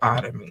vibes up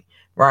out of me,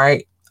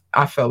 right?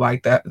 I feel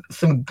like that.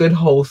 Some good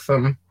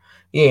wholesome.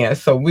 Yeah,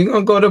 so we're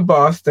gonna go to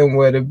Boston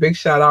with a big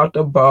shout out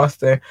to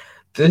Boston.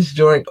 This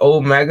joint,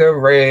 Omega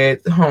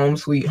Red, Home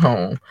Sweet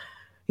Home.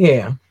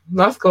 Yeah,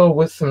 let's go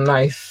with some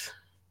nice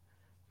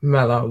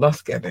mellow.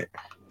 Let's get it.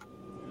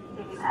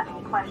 If you have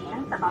any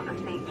questions about the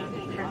safety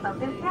features of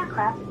this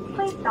aircraft,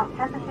 please don't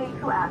hesitate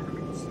to ask.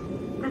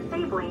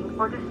 Disabling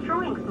or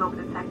destroying smoke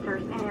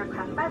detectors in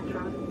aircraft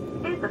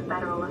restrooms is a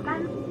federal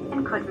offense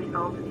and could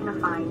result in a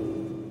fine.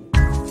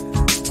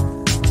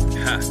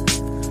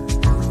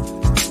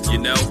 You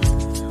know,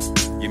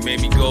 you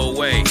made me go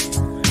away.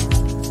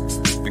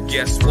 But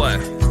guess what?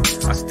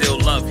 I still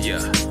love you.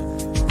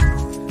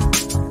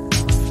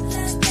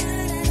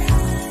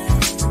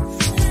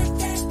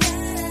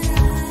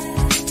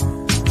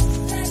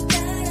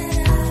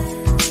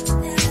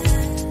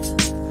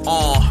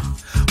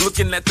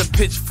 Looking at the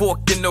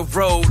pitchfork in the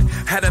road,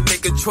 had to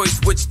make a choice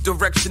which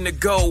direction to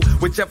go.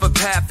 Whichever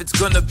path, it's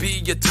gonna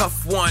be a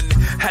tough one.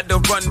 Had to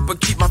run, but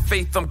keep my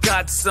faith, I'm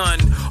God's son.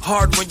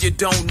 Hard when you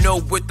don't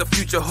know what the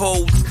future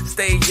holds.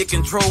 Stay in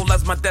control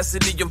as my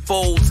destiny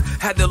unfolds.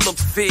 Had to look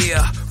fear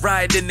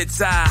right in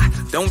its eye.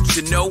 Don't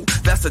you know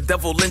that's a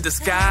devil in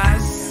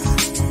disguise?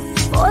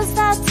 Forced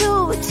out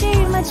to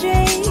achieve my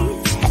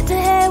dreams, head to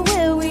head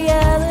with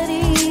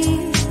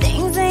reality.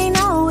 Things ain't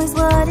always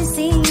what it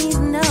seems,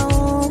 no.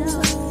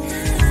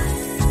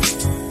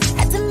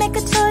 Make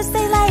a choice,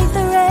 they like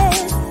the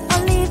rest.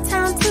 I'll leave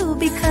town to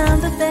become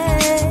the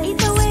best.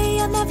 Either way,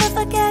 I'll never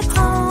forget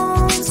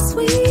home,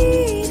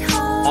 sweet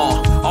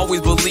home.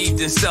 Always believed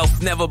in self,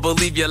 never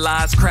believe your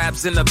lies.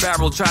 Crabs in the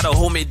barrel try to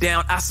hold me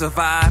down, I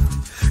survived.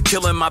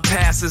 Killing my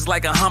past is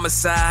like a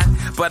homicide,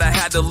 but I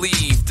had to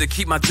leave to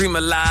keep my dream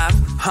alive.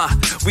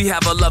 We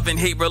have a love and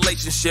hate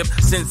relationship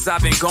since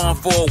I've been gone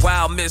for a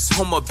while. Miss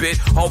home a bit,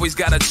 always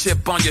got a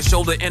chip on your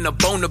shoulder and a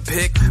bone to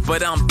pick.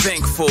 But I'm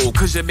thankful,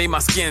 cause you made my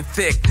skin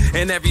thick.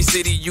 In every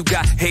city you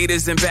got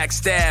haters and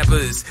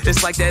backstabbers.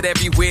 It's like that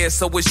everywhere,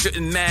 so it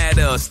shouldn't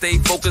matter. Stay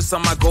focused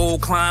on my goal,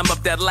 climb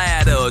up that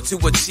ladder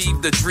to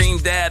achieve the dream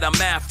that I'm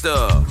after.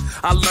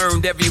 I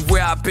learned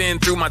everywhere I've been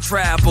through my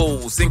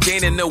travels, and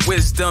gaining the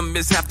wisdom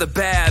is half the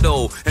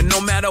battle. And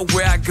no matter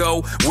where I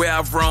go, where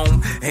I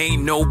roam,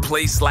 ain't no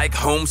place like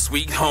home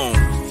sweet home.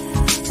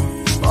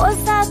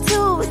 Forced out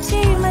to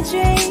achieve my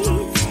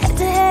dreams, head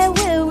to head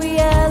with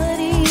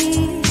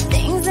reality.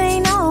 Things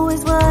ain't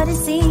always what it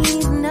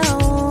seems, no.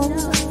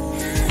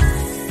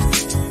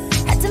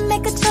 Had to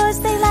make a choice,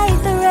 they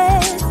like the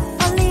rest.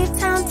 I'll leave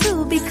town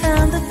to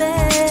become the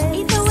best.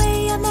 Either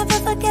way, I'll never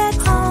forget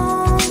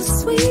home,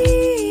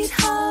 sweet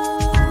home.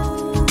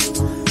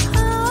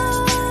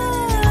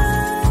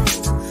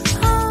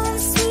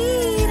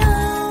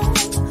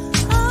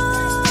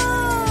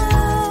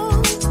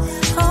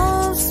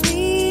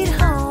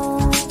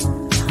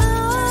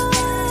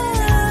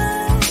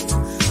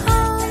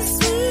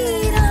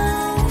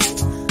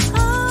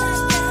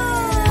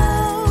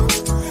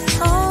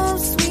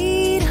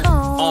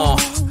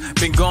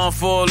 Been gone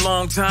for a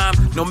long time,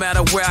 no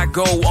matter where I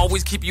go,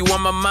 always keep you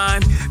on my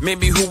mind. Made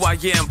me who I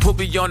am, put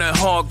me on a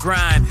hard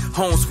grind.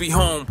 Home sweet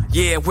home,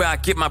 yeah, where I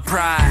get my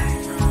pride.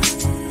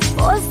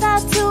 Forced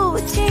out to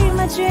achieve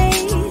my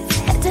dreams,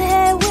 head to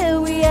head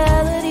with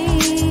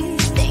reality.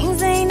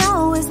 Things ain't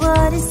always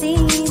what it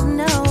seems,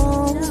 no.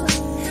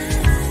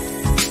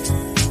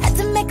 Had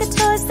to make a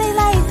choice, they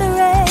like the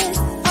rest.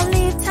 I'll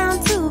leave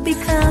town to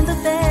become the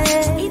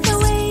best. Either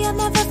way, I'll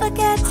never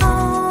forget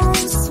home,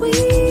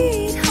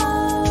 sweet home.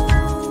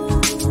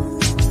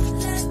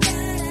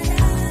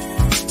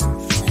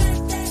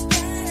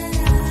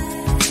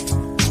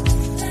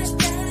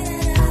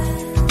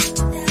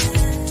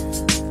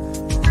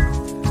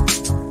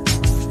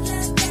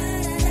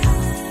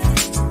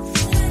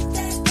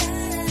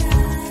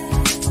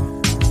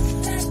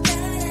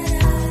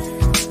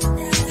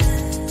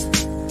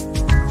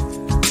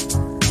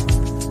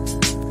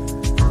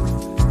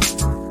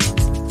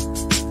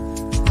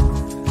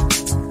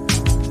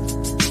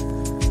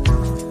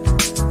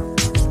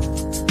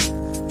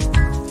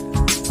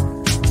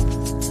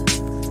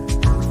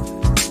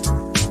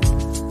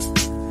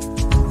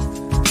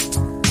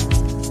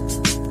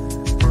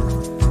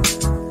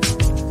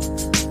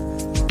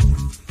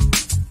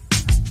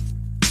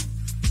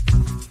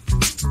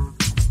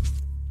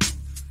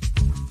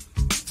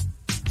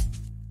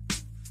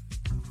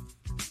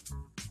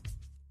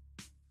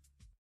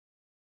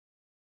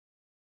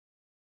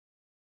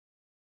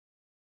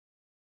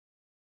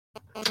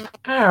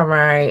 All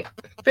right.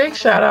 Big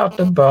shout out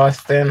to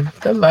Boston.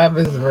 The love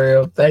is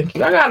real. Thank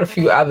you. I got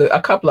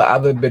a couple of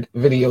other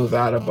videos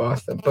out of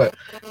Boston, but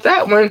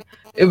that one,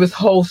 it was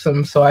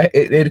wholesome. So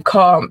it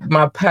calmed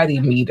my petty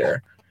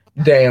meter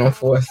down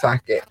for a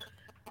second.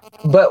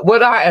 But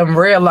what I am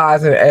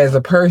realizing as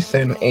a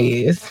person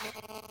is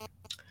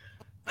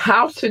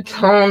how to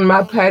tone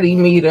my petty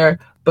meter,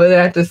 but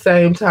at the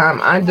same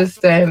time,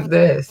 understand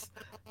this.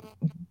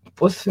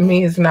 What's for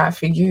me is not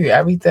for you.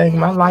 Everything,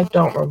 my life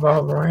don't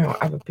revolve around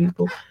other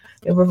people.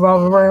 It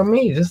revolves around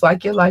me. Just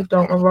like your life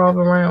don't revolve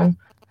around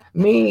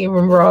me, it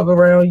revolve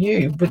around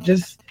you. But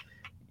just,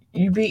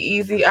 you be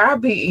easy, I'll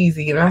be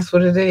easy. And that's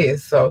what it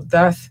is. So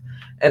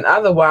and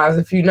otherwise,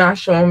 if you're not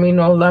showing me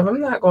no love,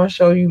 I'm not going to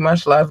show you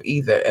much love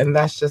either. And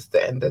that's just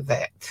the end of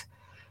that.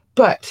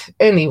 But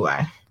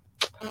anyway,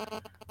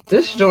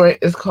 this joint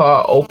is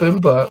called Open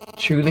Book,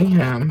 Truly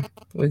Him.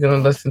 We're going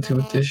to listen to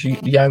what this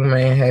young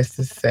man has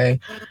to say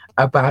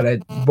about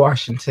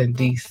Washington,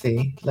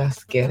 D.C.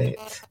 Let's get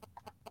it.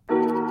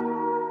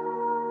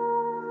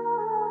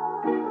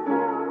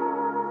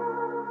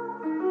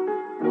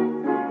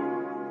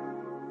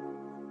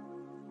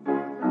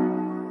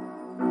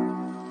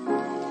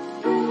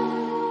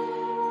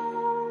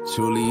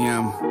 Truly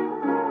am.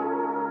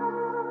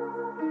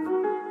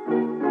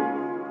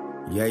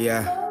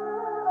 Yeah.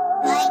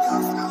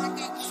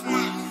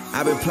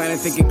 I've been planning,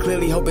 thinking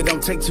clearly, hope it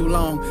don't take too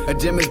long. A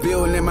gym is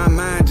building in my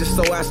mind just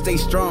so I stay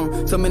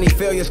strong. So many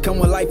failures come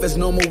with life, it's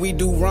normal, we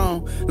do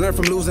wrong. Learn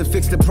from losing,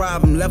 fix the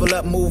problem, level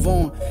up, move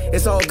on.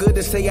 It's all good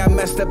to say I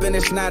messed up and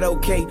it's not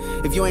okay.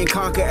 If you ain't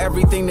conquer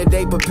everything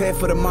today, prepare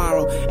for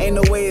tomorrow. Ain't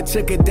no way it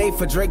took a day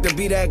for Drake to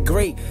be that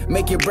great.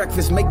 Make your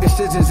breakfast, make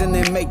decisions, and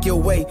then make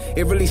your way.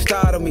 It really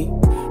startled me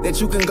that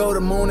you can go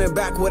to moon and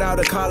back without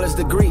a college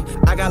degree.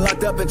 I got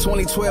locked up in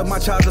 2012, my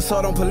child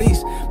assault on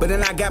police. But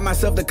then I got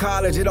myself to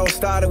college, it all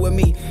started with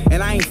me.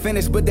 And I ain't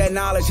finished, but that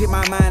knowledge hit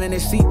my mind in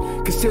its seat.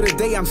 Cause till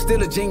today I'm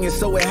still a genius,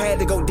 so it had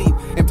to go deep.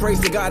 And praise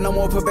to God, no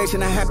more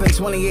probation, that happened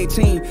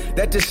 2018.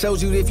 That just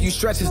shows you if you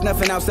stretch, it's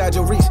nothing outside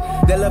your reach.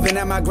 That loving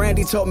that my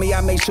grandy taught me,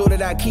 I make sure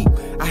that I keep.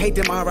 I hate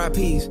them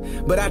RIPs,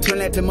 but I turn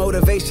that to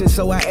motivation,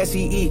 so I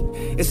SEE.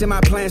 It's in my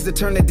plans to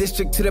turn the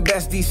district to the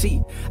best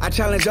DC. I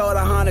challenge all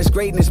the harness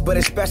greatness, but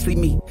especially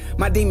me.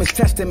 My demons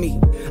testing me.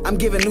 I'm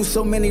giving you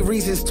so many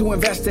reasons to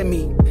invest in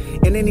me.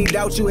 And any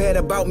doubt you had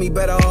about me,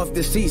 better off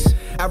deceased.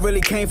 I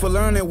really came for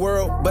learning,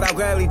 world, but I'll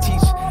gladly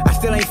teach. I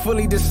still ain't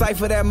fully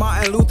decipher that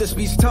Martin Luther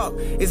speech talk.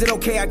 Is it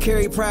okay I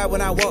carry pride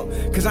when I walk?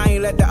 Cause I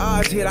ain't let the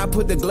odds hit, I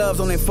put the gloves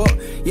on and fought.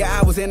 Yeah,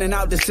 I was in and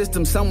out the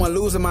system, someone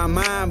losing my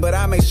mind, but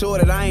I make sure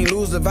that I ain't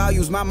lose the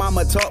values my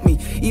mama taught me.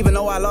 Even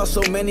though I lost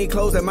so many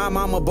clothes that my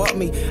mama bought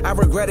me, I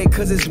regret it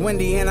cause it's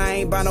windy and I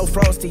ain't buy no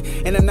Frosty.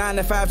 And the 9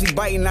 to 5s be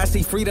biting, I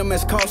see freedom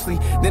as costly.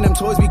 Then them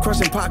toys be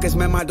crushing pockets,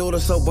 man, my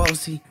daughter's so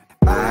bossy.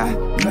 I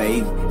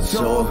make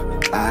sure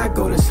I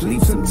go to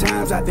sleep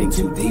sometimes. I think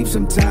too deep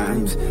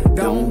sometimes.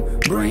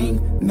 Don't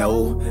bring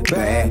no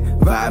bad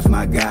vibes,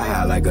 my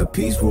guy. I like a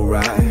peaceful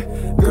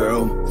ride.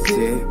 Girl,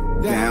 sit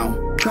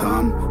down,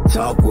 come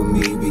talk with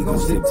me. We gon'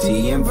 sip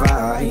tea and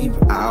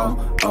vibe. I'll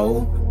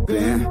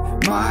open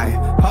my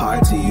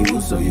heart to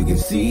you so you can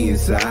see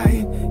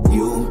inside.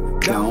 You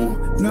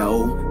don't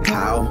know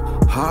how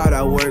hard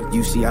I work.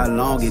 You see how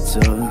long it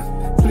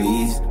took.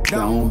 Please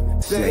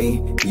don't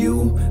say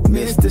you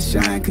missed the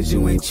shine, cause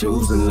you ain't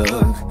choose to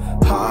look.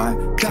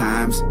 Hard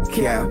times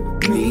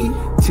kept me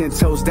 10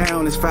 toes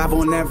down, it's 5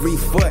 on every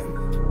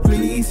foot.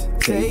 Please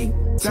take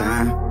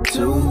time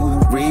to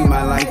read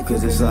my life,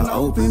 cause it's an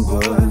open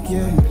book,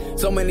 yeah.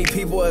 So many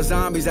people are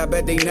zombies, I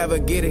bet they never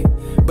get it.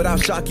 But I'll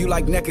shock you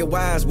like Naked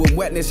Wise when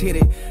wetness hit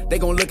it. They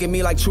gon' look at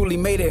me like Truly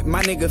made it,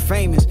 my nigga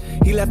famous.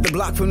 He left the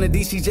block from the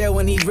DC jail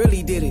when he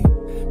really did it.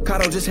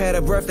 Kato just had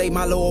a birthday,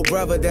 my little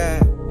brother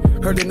died.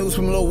 Heard the news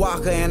from Lil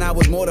Walker and I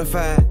was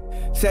mortified.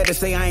 Sad to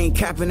say I ain't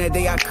capping that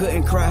day I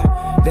couldn't cry.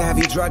 The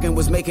heavy drugging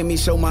was making me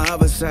show my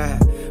other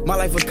side. My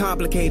life was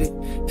complicated.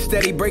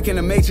 Steady breaking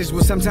the matrix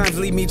would sometimes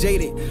leave me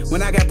jaded.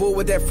 When I got bored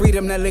with that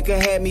freedom, that liquor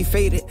had me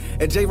faded.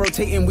 At J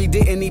rotating, we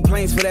didn't need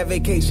planes for that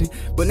vacation.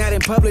 But not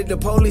in public, the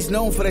police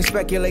known for their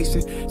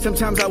speculation.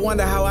 Sometimes I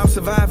wonder how I'm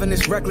surviving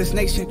this reckless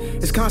nation.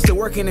 It's constant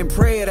working and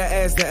prayer that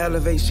adds the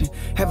elevation.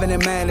 Heaven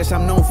and madness,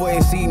 I'm known for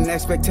exceeding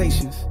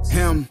expectations.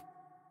 Him.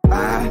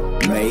 I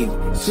make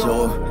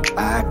sure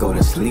I go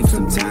to sleep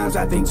sometimes.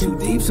 I think too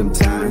deep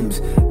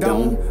sometimes.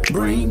 Don't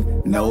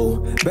bring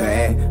no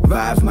bad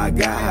vibes, my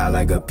guy. I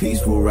like a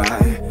peaceful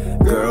ride.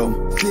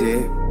 Girl,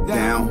 sit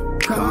down,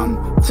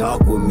 come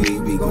talk with me.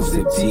 We gon'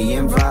 sip tea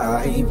and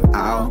vibe.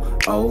 I'll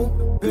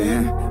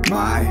open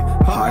my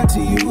heart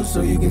to you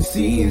so you can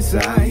see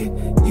inside.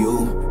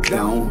 You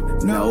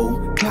don't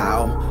know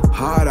how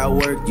hard I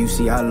work. You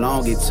see how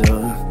long it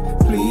took.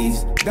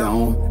 Please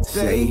don't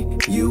say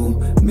you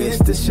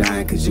missed the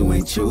shine, cause you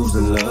ain't choose to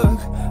look.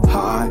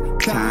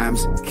 Hard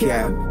times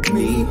kept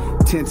me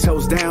 10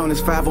 toes down, it's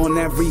 5 on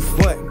every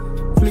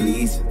foot.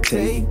 Please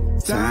take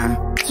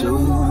time to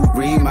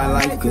read my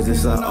life, cause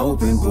it's an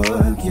open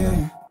book,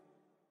 yeah.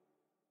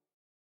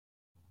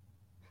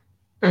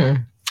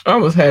 I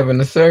was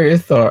having a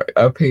serious thought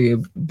up here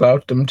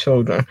about them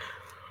children.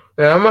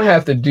 And I'm gonna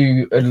have to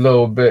do a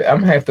little bit.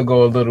 I'm gonna have to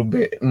go a little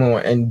bit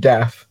more in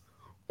depth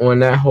on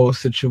that whole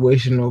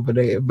situation over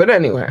there. But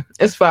anyway,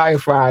 it's Fire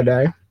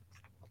Friday.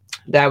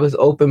 That was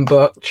Open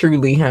Book,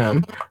 Truly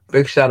Him.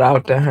 Big shout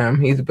out to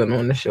him. He's been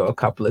on the show a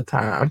couple of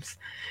times.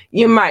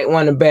 You might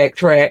want to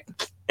backtrack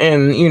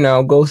and, you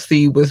know, go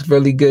see what's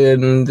really good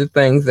and the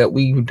things that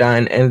we've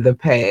done in the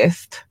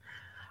past.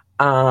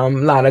 A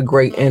lot of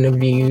great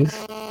interviews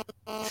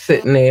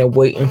sitting there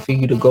waiting for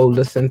you to go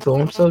listen to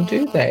them. So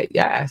do that,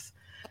 yes.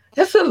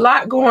 There's a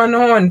lot going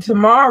on.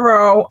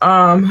 Tomorrow,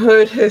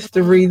 Hood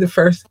History, the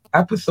first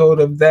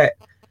episode of that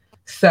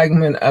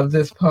segment of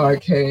this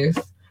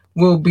podcast,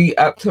 will be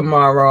up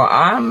tomorrow.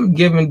 I'm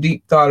giving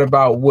deep thought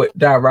about what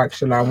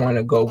direction I want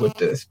to go with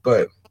this,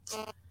 but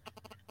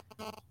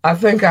I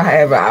think I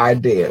have an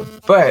idea.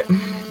 But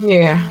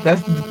yeah,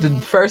 that's the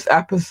first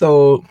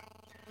episode.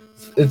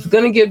 It's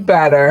going to get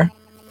better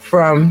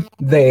from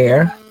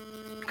there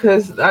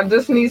because I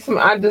just need some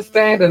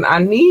understanding. I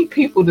need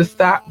people to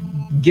stop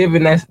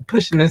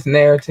pushing this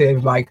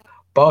narrative like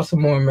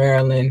Baltimore,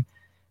 Maryland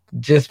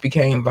just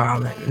became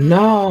violent.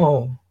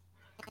 No.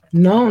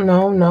 That's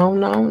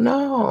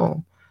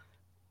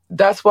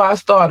why I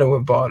started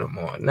with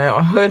Baltimore.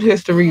 Now, Hood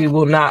History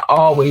will not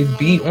always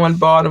be on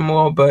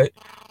Baltimore, but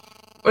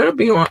it'll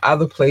be on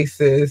other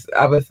places,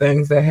 other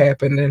things that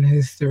happened in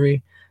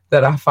history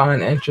that I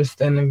find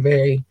interesting and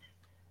very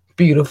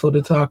beautiful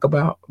to talk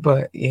about.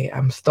 But yeah,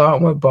 I'm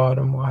starting with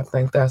Baltimore. I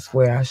think that's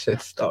where I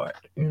should start,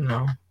 you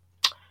know.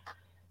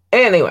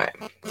 Anyway,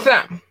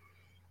 so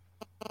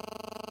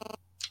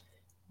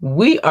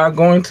we are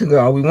going to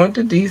go. We went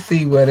to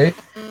DC with it.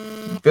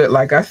 But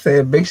like I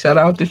said, big shout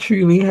out to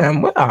Truly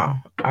Him. Well,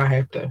 I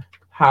have to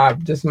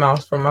hide this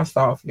mouse from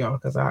myself, y'all,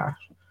 because I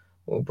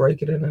will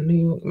break it in a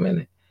new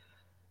minute.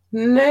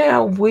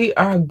 Now we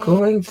are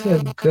going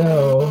to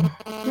go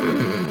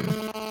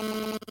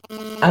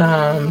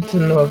to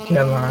North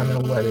Carolina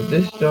with it.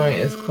 This joint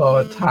is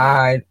called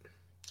Tide,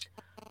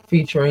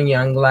 featuring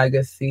Young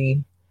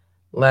Legacy.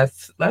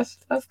 Let's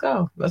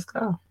go. Let's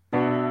go.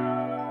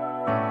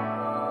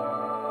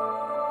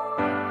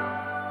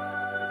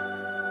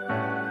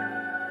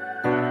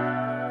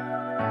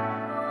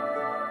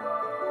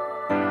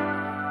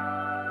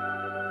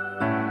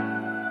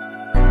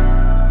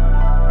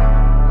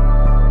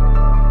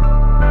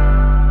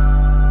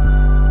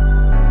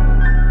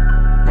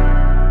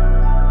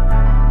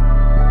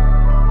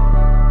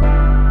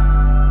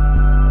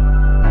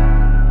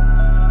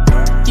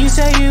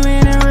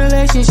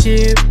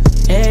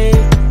 Hey,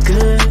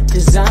 good,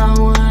 cause I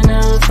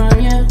wanna from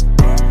you.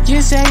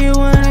 You say you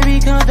wanna be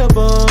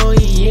comfortable,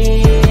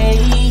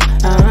 yeah.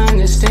 I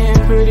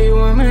understand, pretty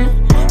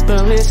woman,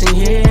 but listen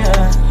here,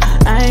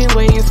 I ain't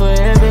waiting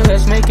forever,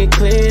 let's make it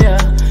clear.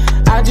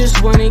 I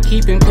just wanna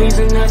keep it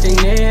pleasing, nothing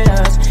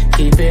else.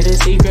 Keep it a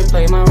secret,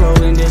 play my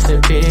role and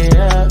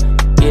disappear,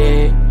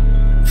 yeah.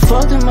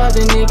 Fuck them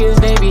other niggas,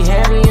 they be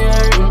having you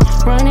hurting.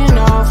 Running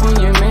off on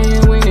your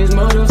man when his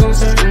motives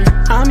uncertain.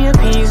 I'm your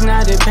peace,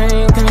 not the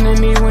pain. Come to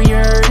me when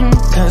you're hurting,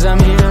 cause I'm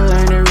here to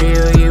learn the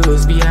real you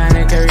was behind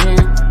the curtain.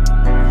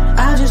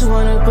 I just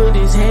wanna put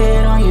this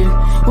head on you.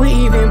 We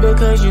even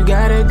because you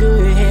got a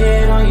good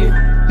head on you.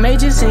 May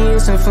just send you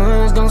some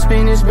funds, gon'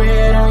 spend this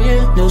bread on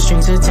you. No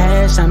strings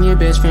attached, I'm your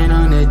best friend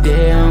on the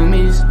day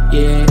homies,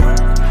 yeah.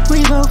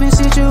 We both in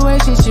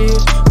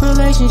situationships,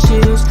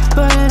 relationships,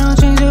 but it don't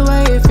change the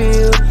way it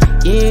feel,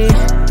 yeah.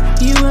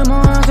 You in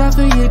my arms, I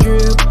feel your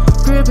droop,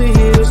 grip of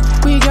heels.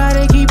 We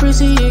gotta keep a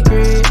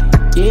secret,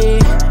 yeah.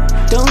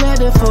 Don't let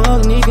the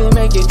fuck nigga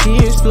make your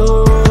tears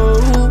flow.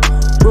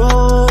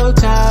 Roll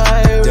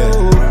tide,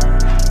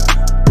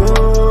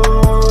 roll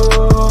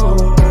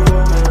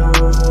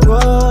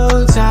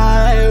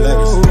tide,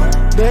 roll.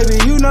 Baby,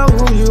 you know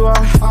who you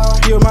are.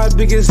 You're my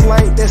biggest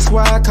light, that's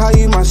why I call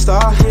you my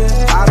star.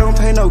 I don't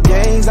play no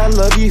games, I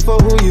love you for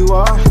who you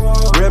are.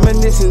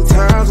 Reminiscing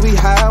times we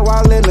high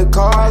while in the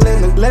car.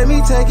 Let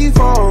me take you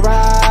for a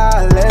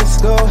ride, let's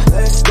go.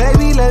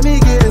 Baby, let me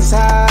get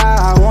inside,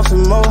 I want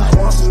some more.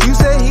 You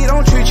say he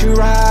don't treat you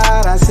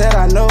right, I said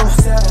I know.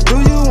 Do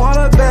you want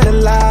a better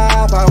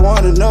life? I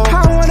wanna know.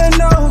 I wanna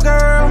know,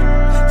 girl,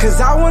 cause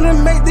I wanna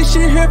make this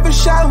shit here for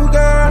show,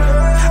 girl.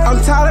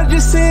 I'm tired of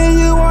just seeing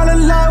you on the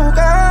low,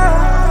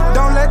 girl.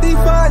 Don't let these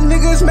fuck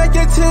niggas make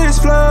your tears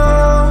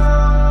flow.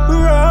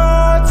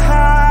 Roll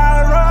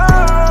tide,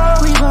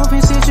 roll. We both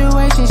in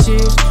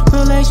situationships,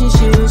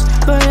 relationships,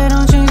 but it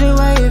don't change the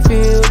way it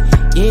feel,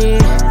 yeah.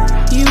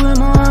 You in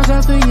my arms,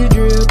 I feel your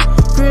droop,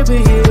 grip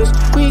of heels.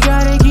 We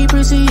gotta keep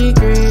a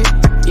secret,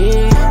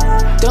 yeah.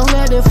 Don't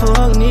let the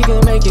fuck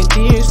nigga make your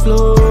tears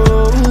flow.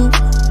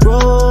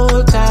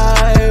 Roll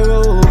tide,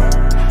 roll.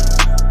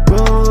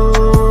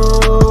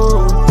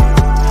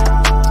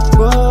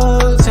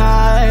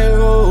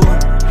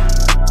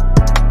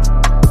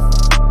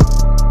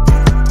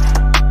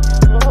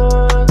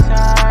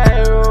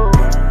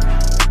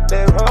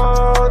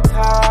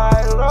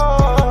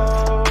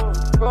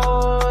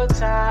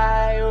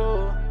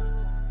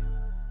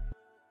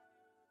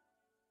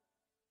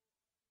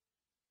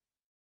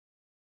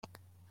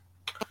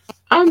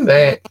 I'm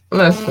back.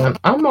 Listen,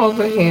 I'm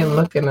over here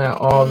looking at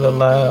all the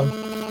love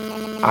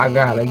I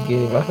gotta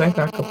give. I think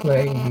I could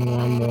play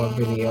one more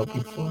video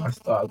before I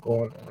start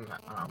going on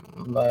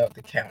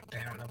the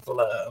countdown of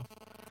love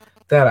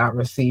that I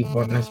received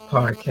on this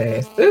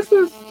podcast. This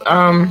is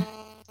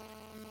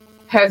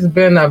has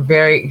been a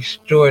very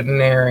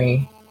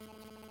extraordinary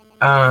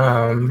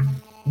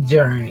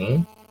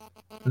journey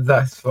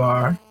thus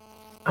far.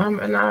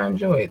 And I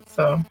enjoy it.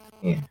 So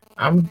yeah,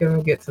 I'm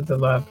gonna get to the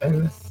love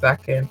in a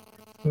second.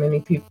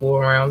 Many people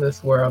around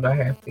this world I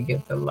have to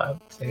give the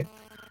love to.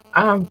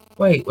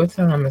 Wait, what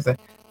time is it?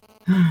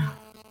 I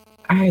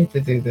hate to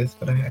do this,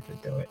 but I have to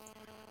do it.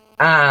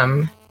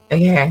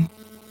 Okay.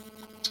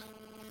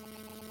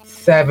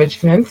 Savage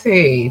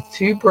Fenty,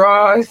 2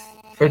 bras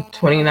for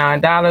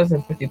 $29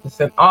 and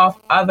 50% off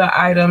other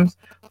items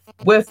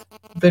with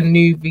the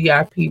new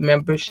VIP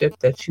membership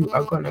that you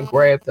are going to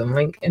grab. The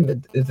link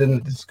is in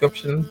the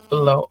description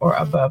below or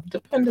above,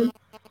 depending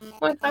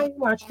on how you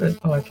watch this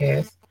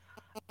podcast.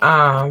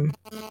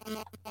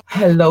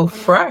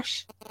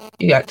 HelloFresh,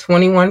 you got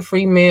 21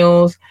 free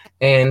meals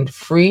and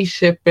free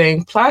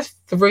shipping plus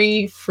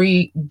 3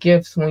 free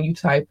gifts when you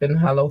type in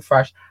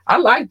HelloFresh. I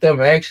like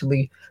them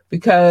actually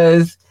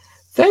because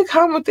they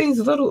come with these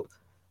little,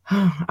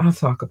 I'll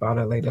talk about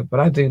it later,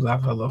 but I do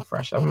love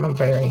HelloFresh. I'm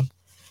very,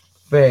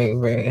 very,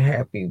 very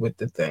happy with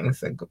the things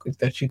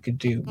that you could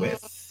do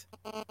with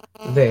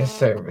their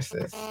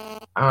services.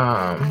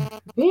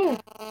 Yeah.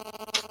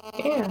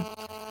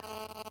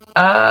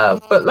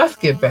 But let's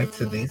get back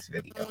to these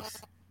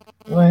videos.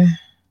 What?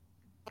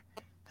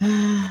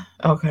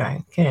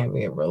 Okay, can't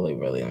be a really,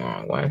 really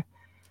long one.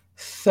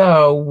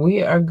 So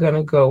we are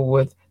gonna go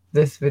with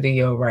this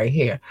video right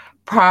here.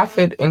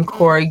 Prophet and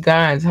Corey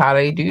Gunz, how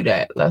they do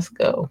that. Let's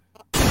go.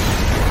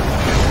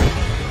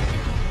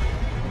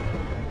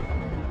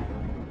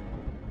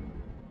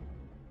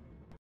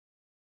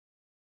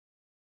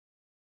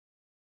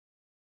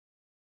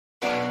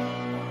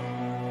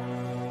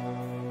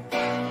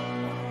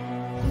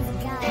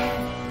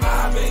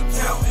 I've been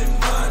counting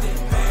money,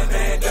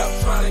 man, up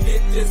trying to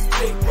get this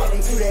paper.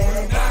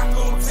 Not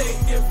gonna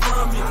take it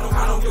from you.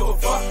 I don't give a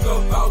fuck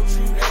about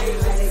you,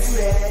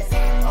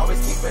 always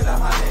keep it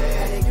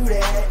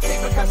 100.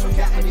 Take a cash from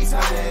counting these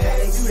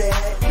hundreds.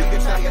 You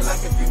can try your luck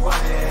if you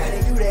want it,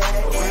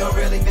 but we don't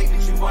really think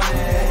that you want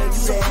it.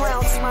 So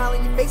clown smile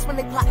in your face when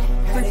they plot.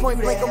 3-point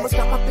blank almost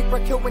got my big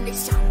red kill when they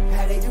shot.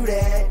 How they do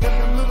that?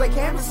 Them blue like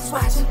cameras is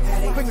watching.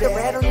 Bring the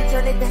rat on you,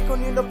 turn it back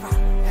on you, no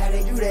problem. How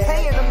they do that?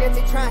 Paying them yet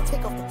they try and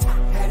take off the top.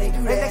 How they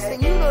do that? And next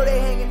thing you know they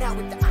hanging out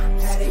with the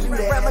ops. How they do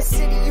that? Around my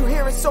city you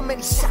hearing so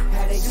many shots.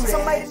 How they do that?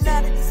 Some might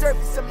not have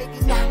deserved it, some maybe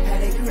not. How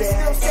they do that?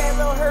 Still sad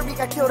little Herbie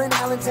got killed in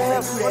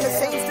Allentown. On the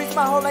same streets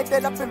my whole life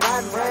been up and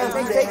riding round.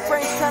 They fake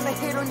friends trying to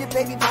hit on your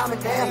baby mama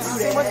now.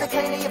 They want the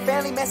clean of your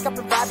family, mask up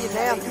and rob you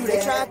now. They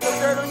try to throw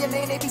dirt on your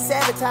name, they be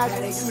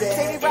sabotaging.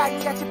 Say they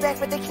riding, got your back,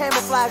 but they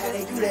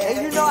camouflaging.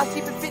 And you know I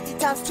keep it 50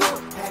 times 2.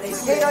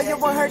 Hate all you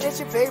want her, that's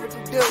your favorite to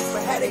do.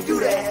 But how they do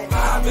that?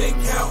 I've been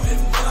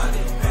counting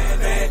money,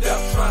 man,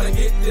 up trying to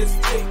get this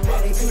paper.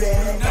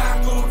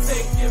 Not gonna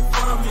take it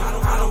from you.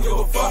 I don't give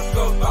a fuck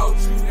about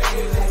you,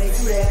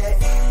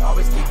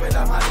 always keep it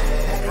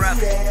 100. Grab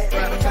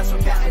a cash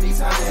from counting these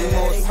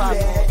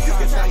hundreds. You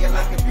can try your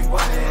luck if you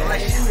want it,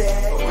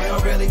 but we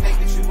don't really think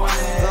that you want it.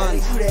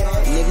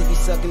 Niggas be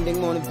sucking dick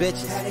on the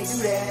bitches.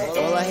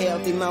 All I hear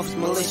out their mouth is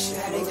malicious.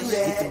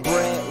 Get the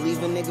bread,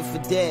 leave a nigga for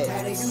dead.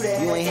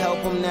 You ain't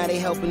help them, now they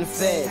helping the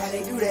feds.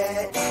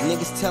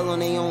 Niggas tell on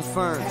they own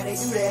firm. I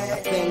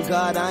thank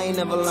God I ain't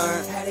never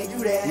learned.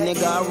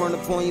 Nigga, I run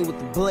up on you with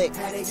the blick.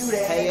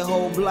 Hey, your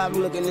whole block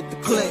looking at the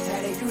clip.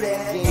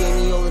 Gave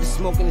me all of the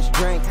smoke and this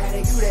drink.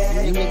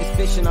 You niggas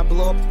fishing, I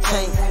blow up the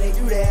tank.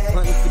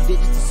 Hunting for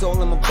digits, it's all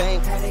in my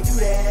bank.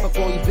 Fuck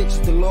all you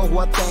bitches, the Lord who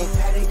I thank.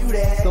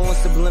 Throwing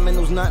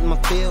subliminals, not in my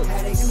field.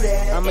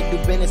 I'ma do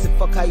business and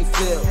fuck how you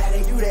feel.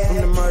 From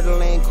the murder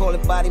lane, call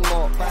it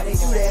Bodymore. To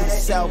the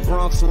South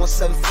Bronx,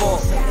 174.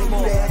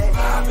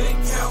 I've been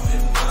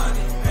counting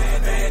money,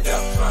 man,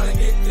 up trying to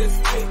get this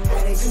paper.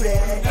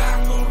 Not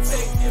gonna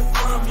take it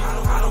from you.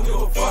 I don't give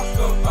a fuck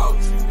about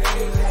you,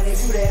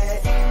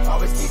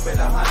 always keep it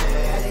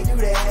 100.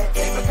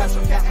 Keep a cash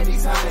from counting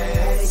these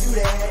hundreds.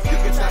 You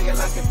can try your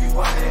luck if you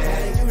want it,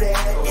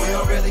 but we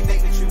don't really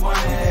think that you want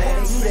it.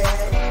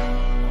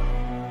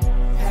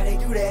 How they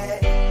do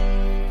that?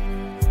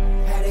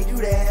 How they do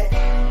that?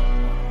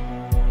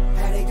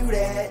 How they do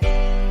that?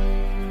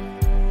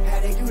 How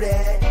they do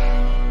that?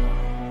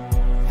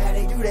 How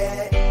they do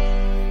that?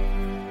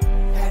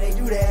 How they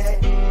do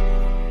that?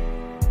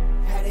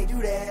 How they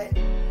do that?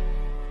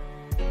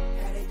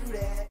 How they do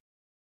that?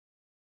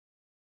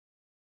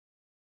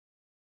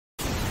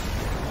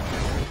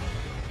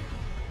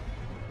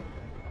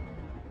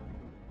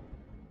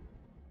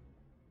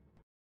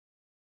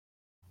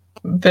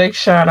 Big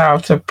shout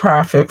out to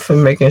Prophet for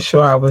making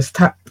sure I was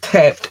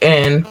tapped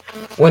in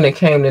when it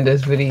came to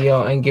this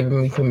video and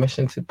giving me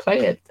permission to play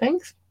it.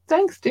 Thanks,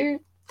 dude.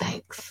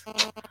 Thanks.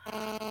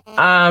 Because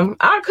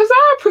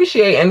I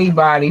appreciate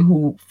anybody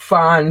who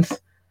finds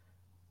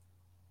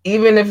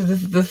even if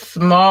it's the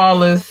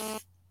smallest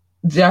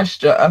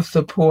gesture of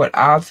support,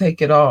 I'll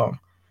take it all.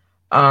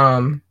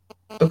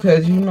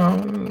 Because,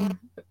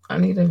 I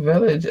need a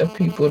village of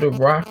people to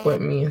rock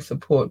with me and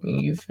support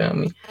me. You feel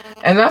me?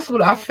 And that's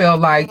what I feel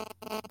like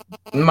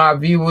my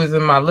viewers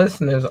and my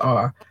listeners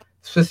are.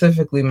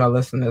 Specifically my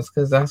listeners,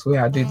 because that's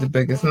where I do the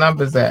biggest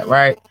numbers at,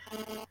 right?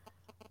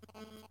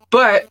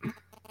 But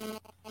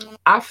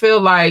I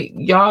feel like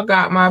y'all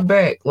got my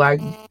back.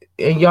 Like,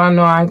 and y'all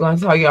know I ain't going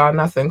to tell y'all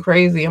nothing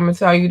crazy. I'm going to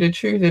tell you the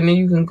truth, and then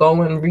you can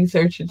go and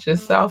research it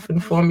yourself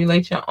and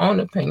formulate your own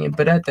opinion.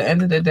 But at the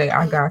end of the day,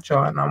 I got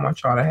y'all, and I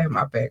want y'all to have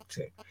my back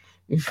too.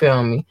 You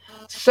feel me?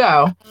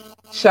 So,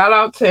 shout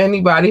out to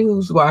anybody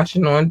who's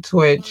watching on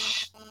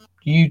Twitch,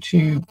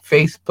 YouTube,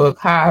 Facebook,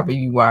 however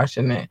you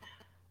watching it.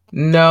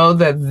 Know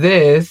that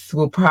this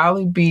will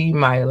probably be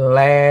my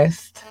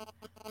last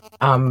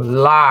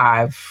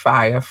live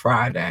Fire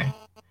Friday.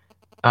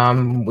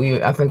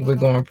 I think we're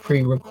going to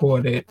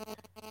pre-record it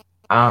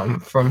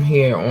from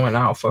here on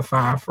out for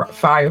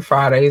Fire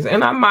Fridays,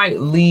 and I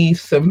might leave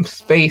some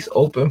space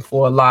open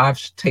for a live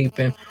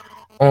taping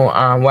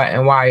on Wet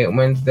and Wired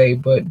Wednesday,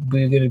 but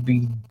we're going to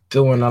be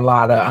doing a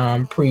lot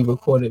of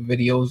pre-recorded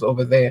videos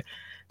over there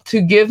to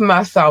give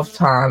myself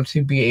time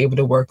to be able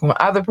to work on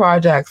other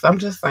projects. I'm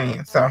just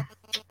saying. So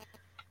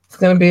it's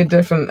going to be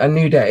a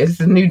new day. It's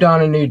a new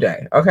dawn, a new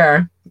day. Okay.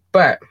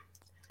 But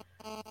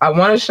I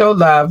want to show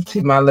love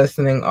to my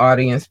listening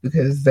audience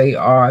because they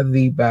are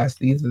the best.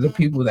 These are the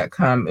people that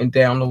come and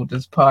download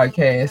this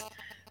podcast.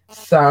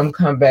 Some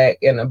come back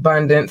in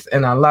abundance,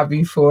 and I love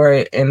you for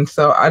it. And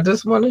so I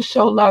just want to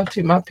show love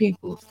to my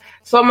people.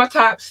 So my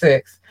top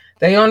 6,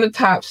 they on the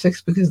top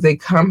 6 because they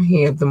come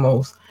here the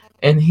most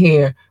and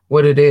hear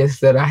what it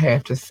is that I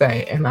have to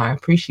say, and I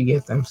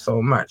appreciate them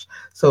so much.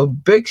 So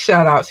big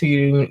shout out to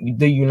you,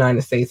 the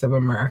United States of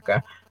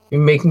America. You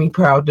make me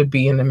proud to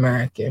be an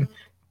American,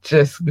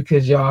 just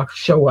because y'all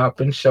show up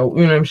and show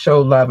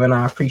love, and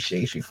I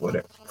appreciate you for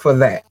that.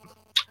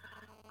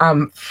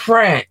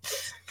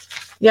 France.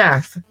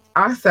 Yes,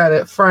 I said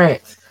it,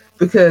 France,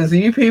 because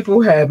you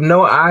people have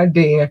no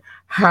idea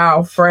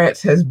how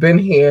France has been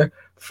here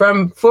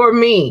for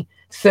me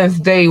since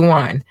day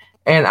one.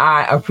 And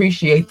I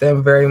appreciate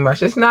them very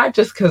much. It's not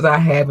just because I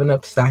have an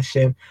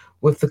obsession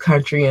with the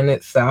country in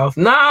itself.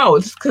 No,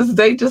 it's because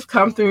they just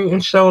come through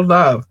and show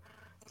love.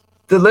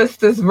 The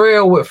list is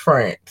real with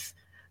France.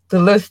 The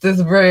list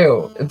is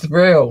real. It's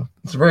real.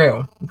 It's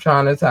real. I'm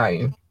trying to tell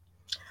you.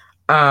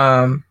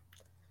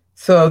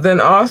 So then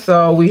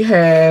also we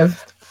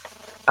have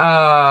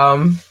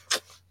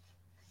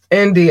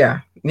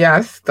India.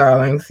 Yes,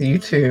 darlings, you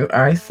too.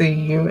 I see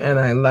you and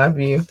I love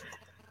you.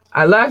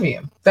 I love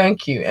you.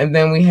 Thank you. And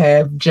then we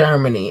have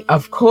Germany,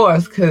 of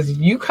course, because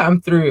you come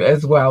through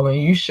as well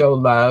and you show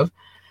love.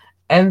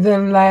 And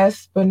then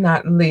last but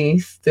not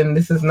least, and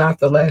this is not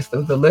the last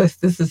of the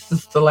list, this is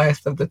just the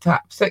last of the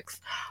top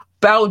 6,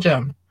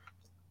 Belgium,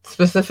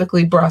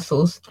 specifically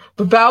Brussels,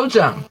 but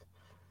Belgium.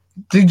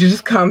 Did you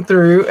just come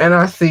through and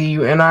I see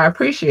you and I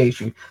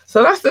appreciate you.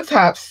 So that's the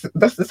top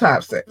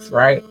 6,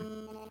 right?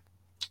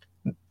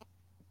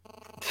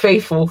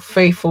 Faithful,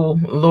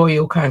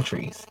 loyal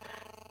countries.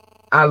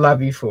 I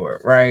love you for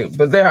it, right?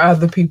 But there are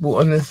other people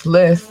on this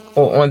list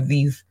or on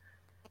this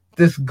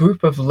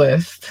group of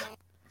lists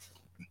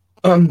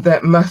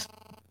that must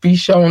be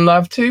shown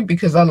love to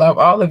because I love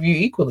all of you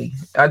equally.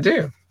 I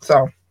do.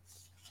 So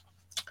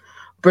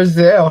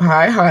Brazil,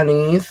 hi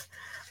honeys.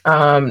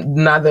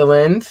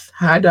 Netherlands,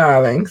 hi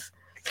darlings.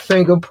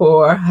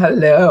 Singapore,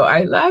 hello,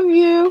 I love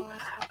you.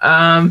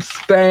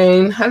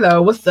 Spain,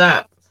 hello, what's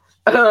up?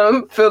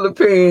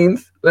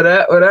 Philippines, what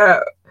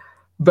up?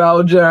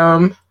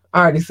 Belgium, I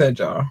already said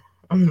y'all.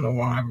 I don't know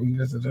why I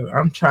revisited.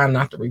 I'm trying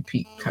not to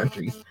repeat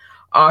countries.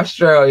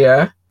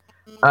 Australia,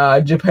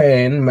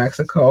 Japan,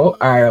 Mexico,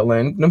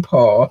 Ireland,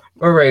 Nepal,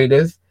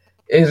 Mauritius,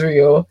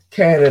 Israel,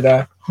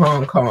 Canada,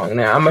 Hong Kong.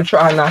 Now, I'm going to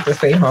try not to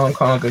say Hong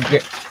Kong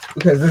again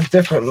because it's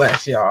different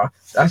lists, y'all.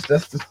 That's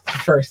just the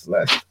first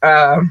list.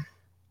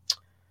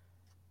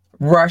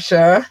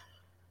 Russia,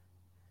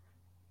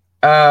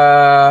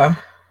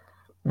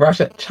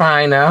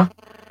 China,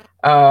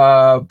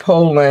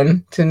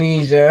 Poland,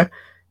 Tunisia,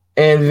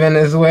 and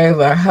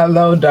Venezuela.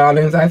 Hello,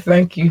 darlings. I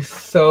thank you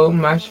so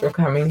much for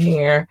coming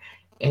here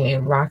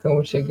and rocking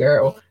with your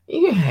girl.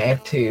 You didn't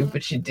have to,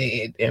 but you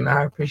did, and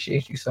I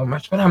appreciate you so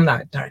much. But I'm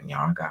not done,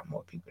 y'all. I got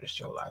more people to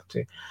show love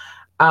to.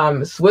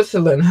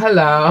 Switzerland,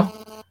 hello.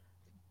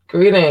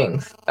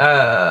 Greetings.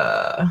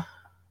 Oh,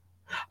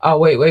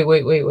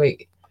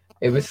 wait.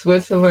 It was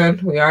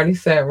Switzerland. We already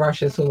said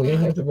Russia, so we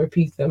don't have to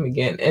repeat them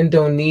again.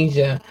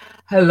 Indonesia,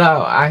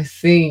 hello. I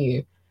see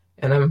you.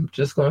 And I'm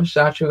just going to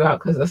shout you out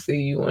because I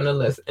see you on the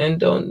list.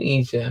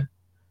 Indonesia.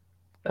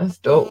 That's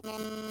dope. So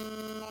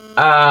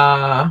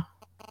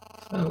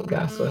we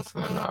got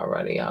Switzerland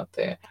already out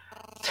there.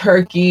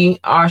 Turkey,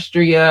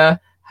 Austria.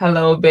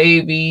 Hello,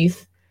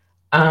 babies.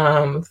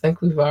 I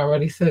think we've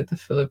already said the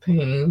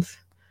Philippines.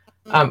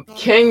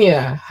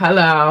 Kenya.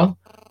 Hello.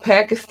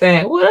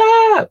 Pakistan.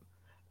 What up?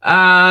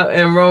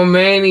 And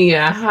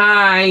Romania.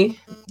 Hi.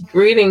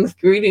 Greetings.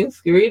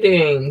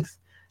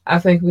 I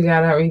think we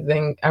got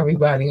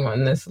everybody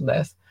on this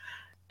list.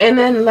 And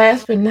then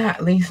last but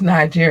not least,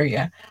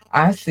 Nigeria.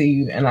 I see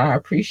you and I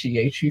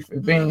appreciate you for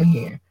being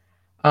here.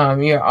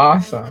 You're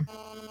awesome.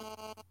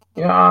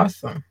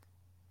 The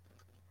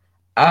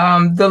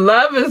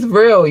love is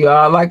real,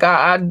 y'all. Like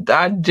I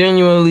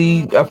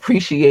genuinely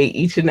appreciate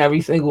each and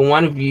every single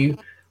one of you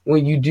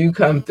when you do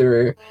come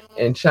through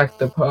and check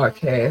the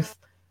podcast.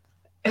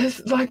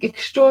 It's like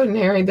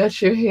extraordinary that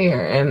you're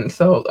here. And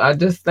so I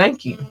just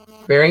thank you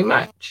very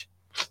much.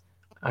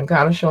 I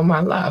gotta show my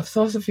love. So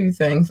there's a few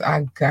things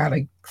I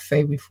gotta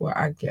say before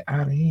I get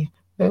out of here.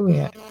 Where we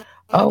at?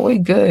 Oh, we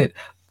good.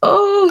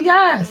 Oh,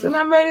 yes. And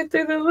I made it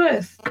through the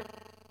list.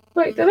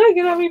 Wait, did I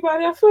get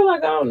everybody? I feel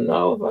like I don't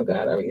know if I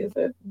got everybody.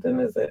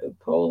 Is it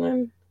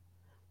Poland?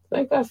 I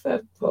think I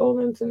said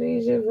Poland,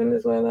 Tunisia,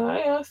 Venezuela.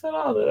 Yeah, I said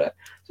all of that.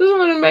 Just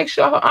want to make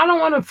sure. I don't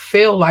want to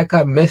feel like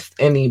I missed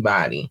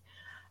anybody.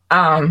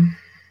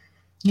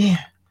 Yeah.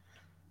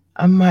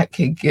 I might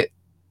could get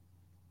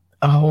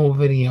a whole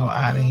video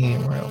out of here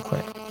real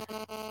quick.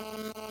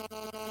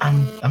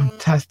 I'm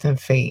testing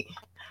fate.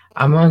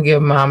 I'm gonna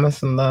give Mama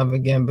some love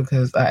again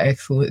because I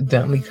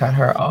accidentally cut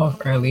her off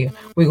earlier.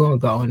 We're gonna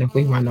go, and if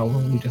we run over,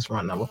 we just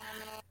run over.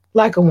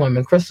 Like a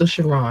woman, Crystal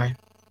Sharon.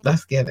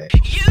 Let's get it.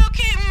 You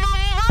keep my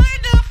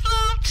mind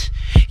afloat.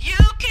 You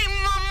keep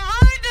my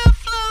mind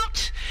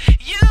afloat.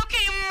 You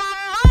keep my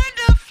mind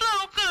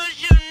afloat 'cause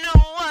you know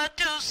what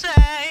to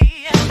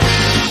say.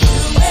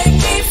 You make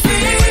me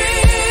feel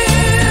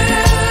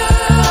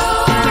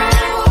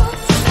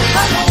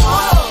like a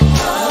woman.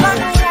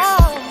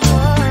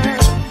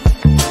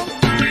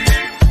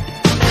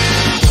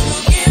 You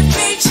give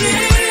me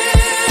chills.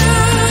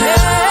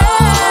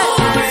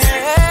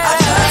 I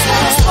just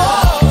wanna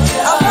spoil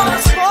you. I wanna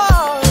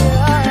spoil you.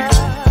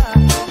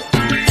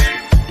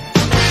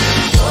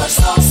 You're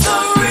so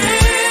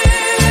surreal.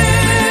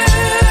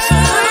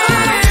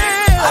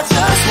 I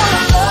just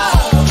wanna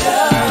love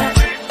you.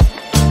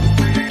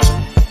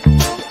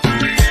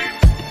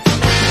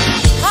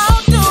 How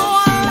do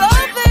I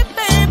love it,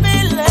 baby?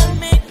 Let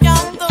me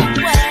count the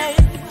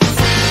ways.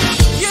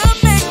 You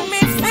make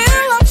me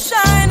feel I'm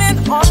shining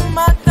on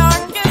my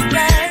darkest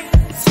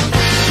days.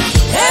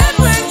 And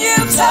when you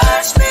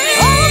touch me,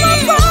 all my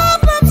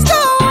problems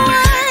go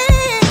away.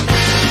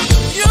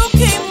 You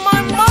keep my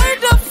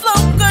mind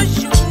afloat 'cause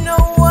you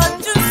know what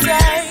to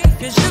say.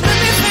 'Cause you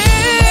make me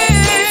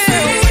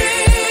feel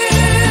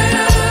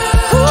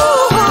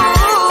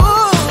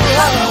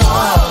like a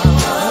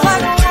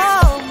woman.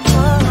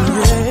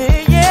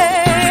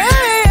 Yeah.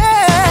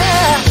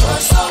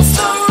 You're so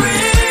surreal.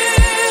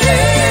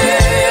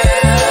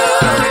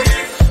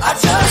 I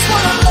just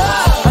wanna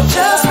love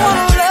you.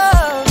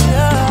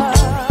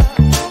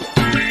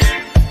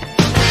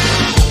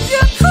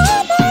 You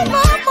calm all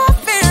of my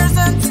fears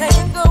and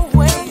take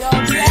away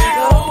all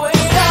doubt.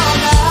 With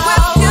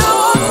you,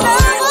 I'm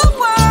never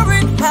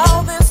worried how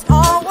this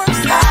all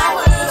works out.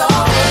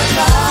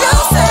 You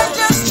said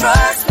just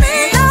trust me.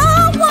 I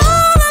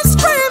wanna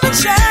scream and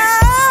shout.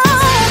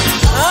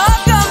 I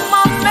got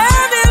my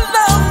man, he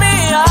love me.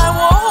 I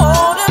won't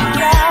hold him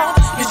down.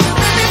 'Cause you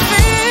make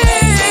me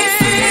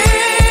feel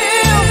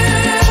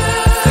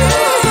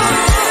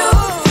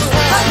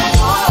like a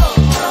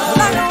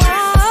woman.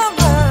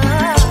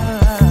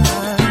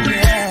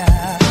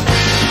 Yeah.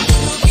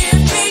 You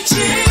give me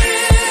chills.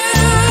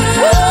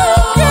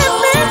 I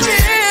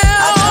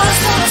just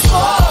wanna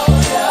spoil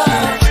you.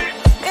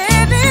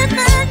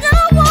 Anything you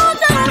want,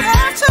 don't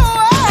have to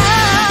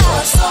ask.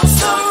 You're so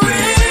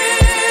surreal.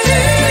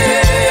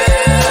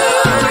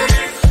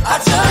 I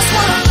just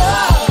wanna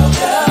love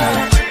you.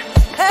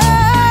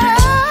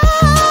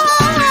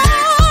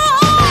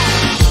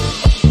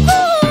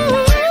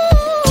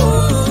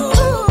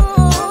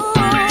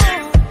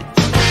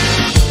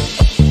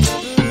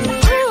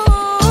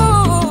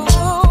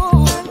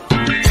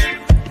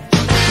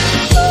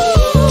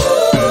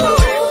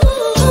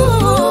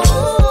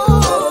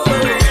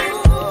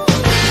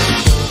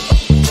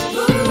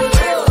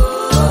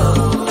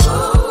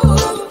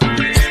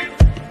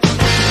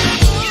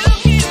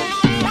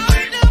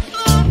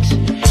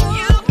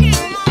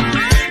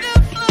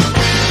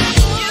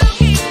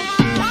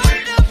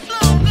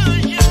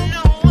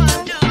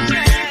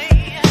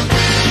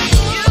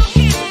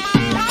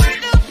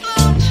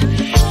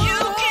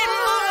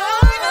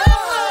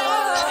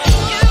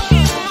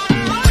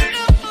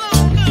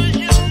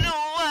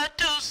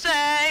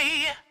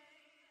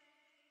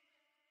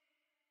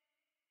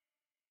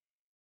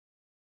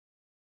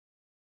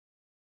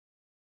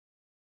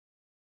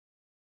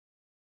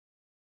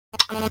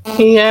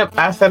 Yep,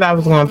 I said I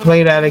was going to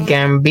play that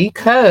again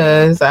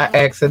because I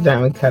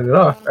accidentally cut it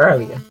off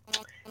earlier.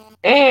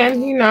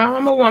 And, you know,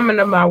 I'm a woman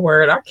of my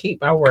word. I keep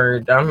my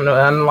word.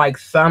 Unlike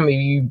some of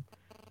you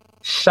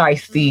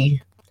shiesty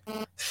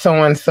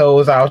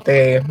so-and-sos out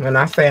there, when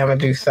I say I'm going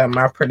to do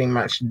something, I pretty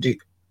much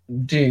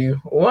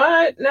do.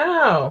 What?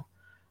 No.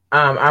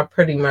 I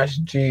pretty much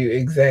do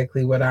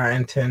exactly what I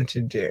intend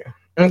to do.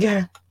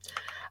 Okay.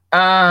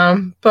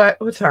 But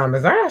what time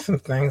is it? I have some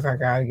things I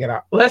got to get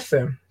out.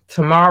 Listen.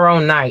 tomorrow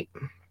night.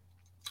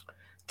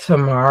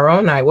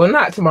 Well,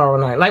 not tomorrow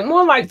night. Like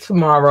more like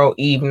tomorrow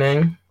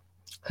evening.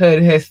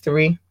 Hood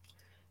History.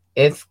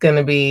 It's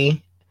gonna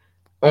be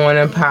on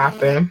and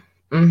popping.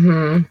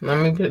 Let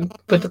me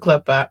put the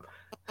clip up.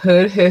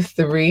 Hood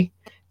History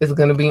is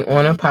gonna be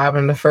on and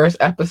popping. The first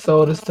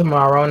episode is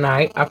tomorrow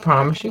night. I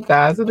promise you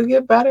guys it'll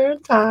get better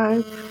in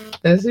time.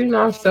 As you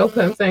know, I'm still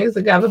putting things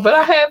together, but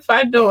I had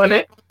fun doing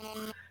it.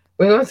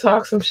 We're gonna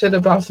talk some shit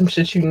about some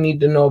shit you need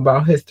to know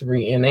about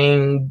history, and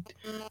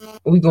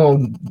we're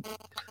gonna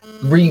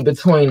read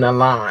between the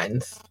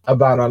lines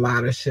about a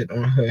lot of shit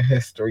on Hood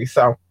History.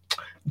 So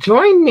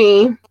join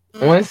me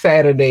on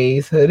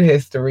Saturdays, Hood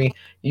History,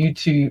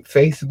 YouTube,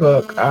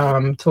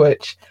 Facebook,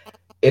 Twitch.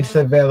 It's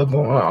available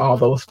on all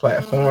those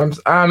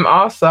platforms.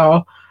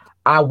 Also,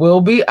 I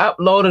will be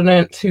uploading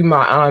it to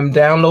my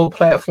download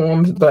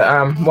platforms, but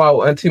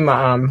into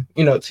my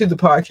to the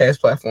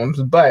podcast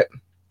platforms. But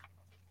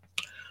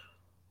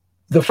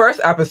the first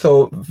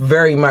episode,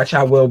 very much,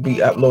 I will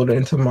be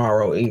uploading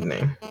tomorrow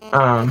evening,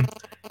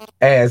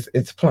 as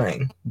it's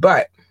playing.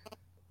 But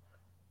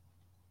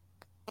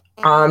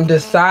I'm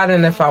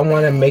deciding if I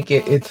want to make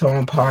it its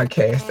own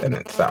podcast in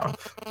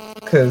itself,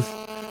 because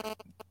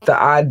the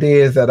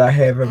ideas that I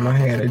have in my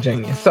head are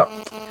genius. So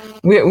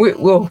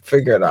we'll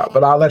figure it out,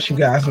 but I'll let you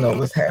guys know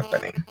what's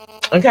happening.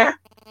 Okay?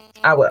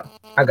 I will.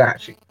 I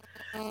got you.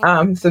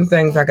 Some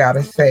things I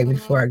gotta say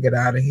before I get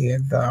out of here,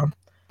 though,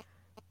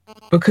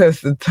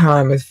 because the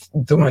time is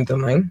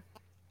dwindling.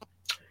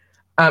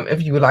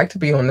 If you would like to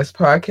be on this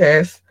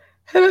podcast,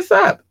 hit us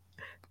up.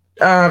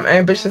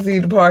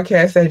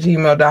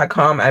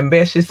 ambitiouslythepodcast@gmail.com.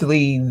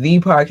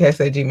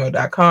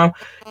 ambitiouslythepodcast@gmail.com.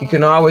 You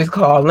can always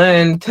call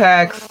in,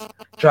 text,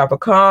 drop a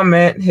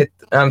comment,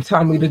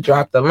 tell me to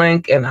drop the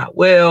link, and I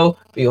will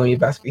be on your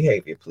best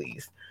behavior,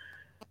 please.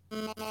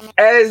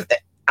 As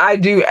I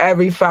do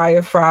every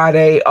Fire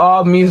Friday,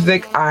 all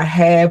music I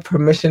have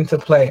permission to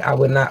play. I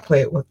would not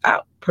play it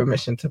without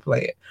permission to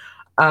play it.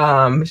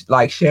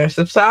 Like, share, and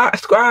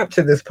subscribe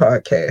to this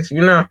podcast.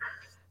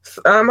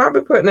 I'll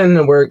be putting in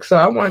the work, so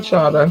I want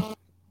y'all to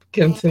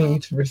continue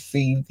to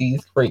receive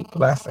these great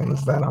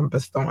blessings that I'm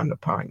bestowing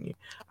upon you.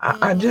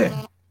 I do.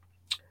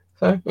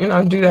 So,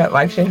 do that,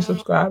 like, share, and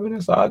subscribe, and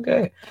it's all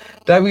good.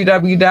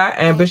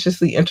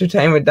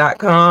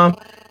 www.ambitiouslyentertainment.com.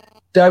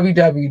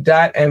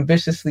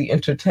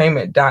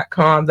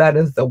 www.ambitiouslyentertainment.com. That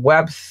is the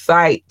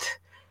website.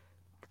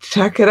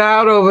 Check it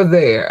out over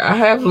there. I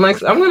have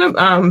links. I'm going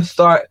to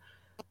start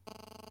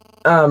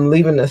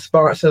leaving the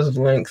sponsors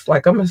links.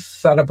 Like, I'm going to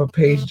set up a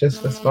page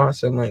just for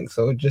sponsor links.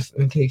 So just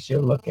in case you're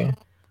looking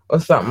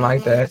or something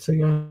like that. So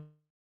you know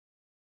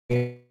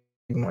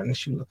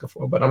what you're looking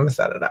for, but I'm going to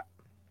set it up.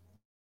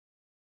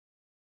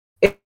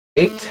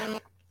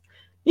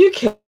 You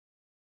can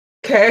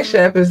Cash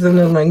App is in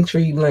the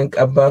Linktree link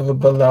above or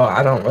below.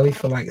 I don't really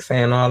feel like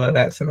saying all of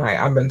that tonight.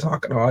 I've been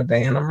talking all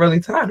day and I'm really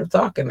tired of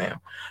talking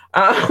now.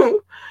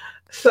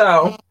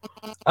 So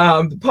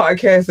the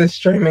podcast is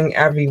streaming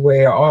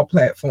everywhere, all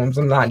platforms.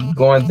 I'm not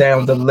going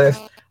down the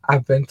list.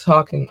 I've been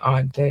talking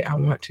all day. I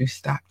want to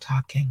stop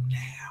talking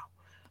now.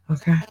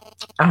 Okay.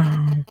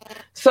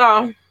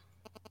 So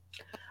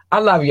I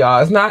love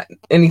y'all. It's not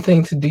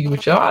anything to do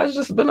with y'all. It's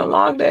just been a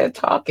long day of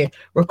talking,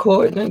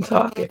 recording and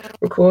talking.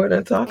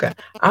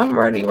 I'm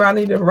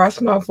ready to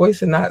rest my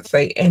voice and not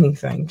say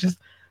anything. Just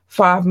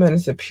 5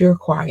 minutes of pure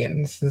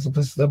quietness is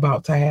what's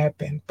about to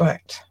happen.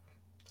 But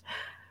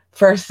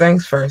first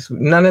things first,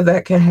 none of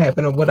that can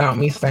happen without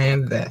me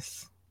saying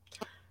this.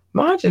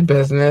 Mind your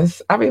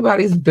business.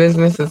 Everybody's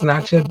business is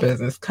not your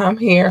business. Come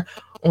here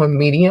on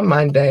Media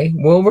Monday.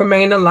 Will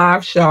remain a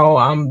live show.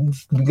 I'm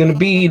going to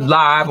be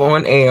live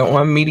on air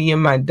on Media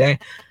Monday.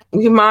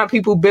 We can mind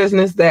people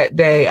business that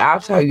day.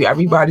 I'll tell you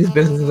everybody's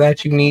business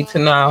that you need to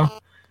know.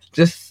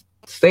 Just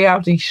stay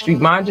out these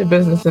streets. Mind your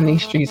business in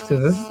these streets,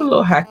 because this is a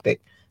little hectic.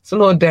 It's a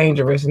little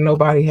dangerous and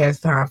nobody has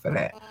time for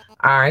that.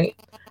 All right.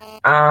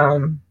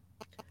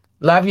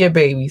 Love your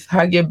babies.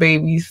 Hug your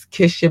babies.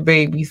 Kiss your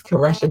babies.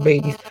 Caress your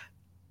babies.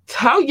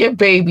 Tell your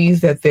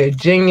babies that they're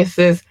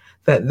geniuses,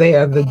 that they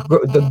are the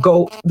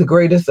GOAT, the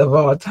greatest of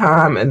all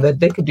time, and that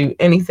they could do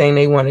anything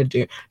they want to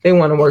do. They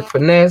want to work for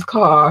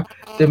NASCAR,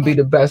 then be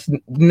the best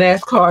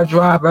NASCAR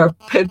driver,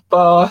 pit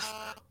boss,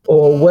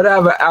 or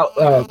whatever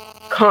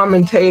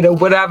commentator,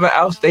 whatever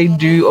else they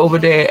do over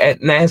there at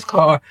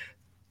NASCAR.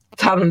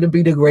 Tell them to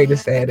be the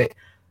greatest at it.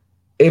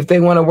 If they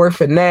want to work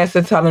for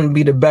NASA, tell them to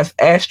be the best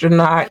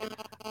astronaut,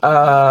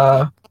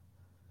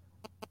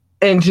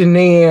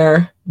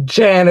 engineer,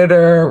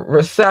 janitor,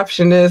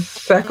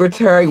 receptionist,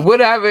 secretary,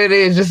 whatever it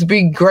is. Just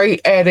be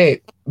great at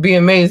it. Be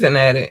amazing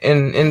at it.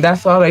 And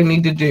that's all they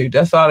need to do.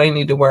 That's all they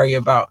need to worry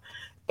about.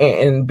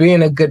 And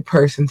being a good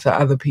person to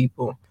other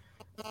people.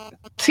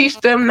 Teach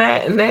them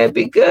that and they'll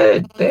be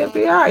good. They'll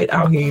be all right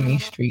out here in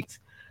these streets.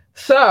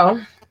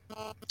 So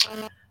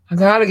I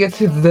gotta get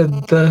to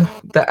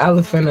the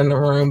elephant in the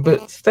room,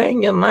 but stay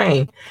in your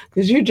lane.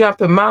 Because you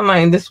jump in my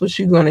lane, this is what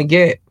you're gonna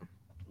get.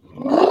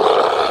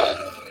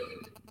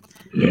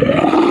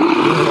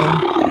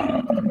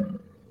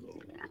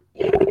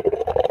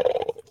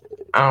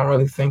 I don't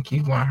really think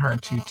you want her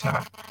too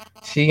tough.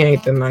 She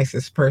ain't the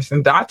nicest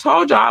person. I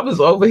told you I was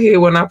over here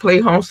when I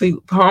played Home Sweet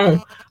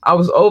Home. I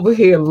was over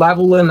here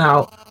leveling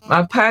out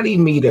my patty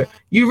meter.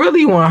 You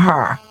really want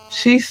her.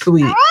 She's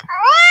sweet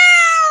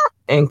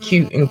and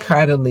cute and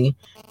cuddly.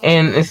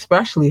 And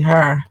especially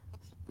her.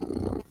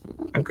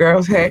 A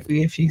girl's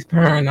happy if she's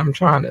purring. I'm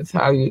trying to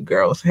tell you, a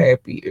girl's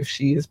happy if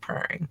she is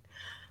purring.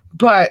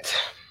 But,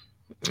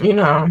 you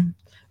know,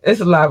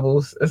 it's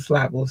levels. It's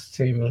levels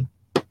to me.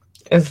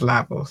 It's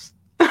levels.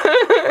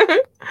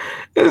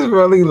 It's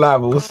really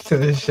levels to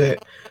this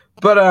shit.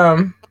 But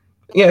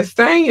yeah,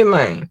 stay in your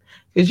lane.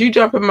 Because you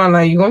jump in my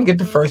lane, you're gonna get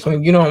the first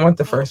one. You don't want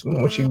the first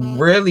one. What you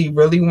really,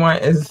 really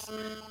want is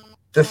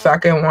the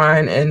second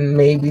one and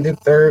maybe the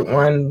third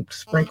one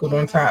sprinkled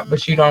on top,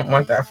 but you don't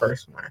want that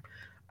first one.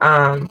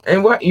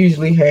 And what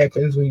usually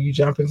happens when you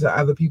jump into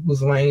other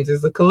people's lanes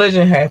is a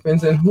collision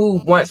happens, and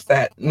who wants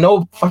that?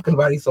 No fucking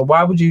body. So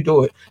why would you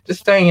do it?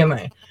 Just stay in your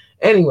lane.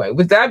 Anyway,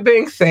 with that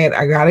being said,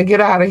 I gotta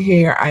get out of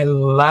here. I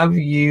love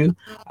you.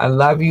 I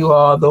love you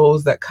all,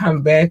 those that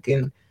come back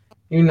and,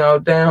 you know,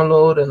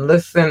 download and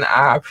listen.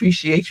 I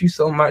appreciate you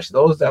so much.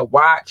 Those that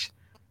watch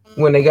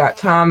when they got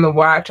time to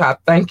watch, I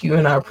thank you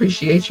and I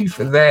appreciate you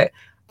for that.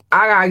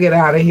 I gotta get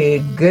out of here.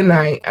 Good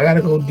night. I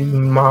gotta go do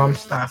mom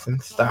stuff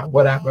and stuff,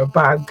 whatever.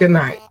 Bye. Good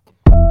night.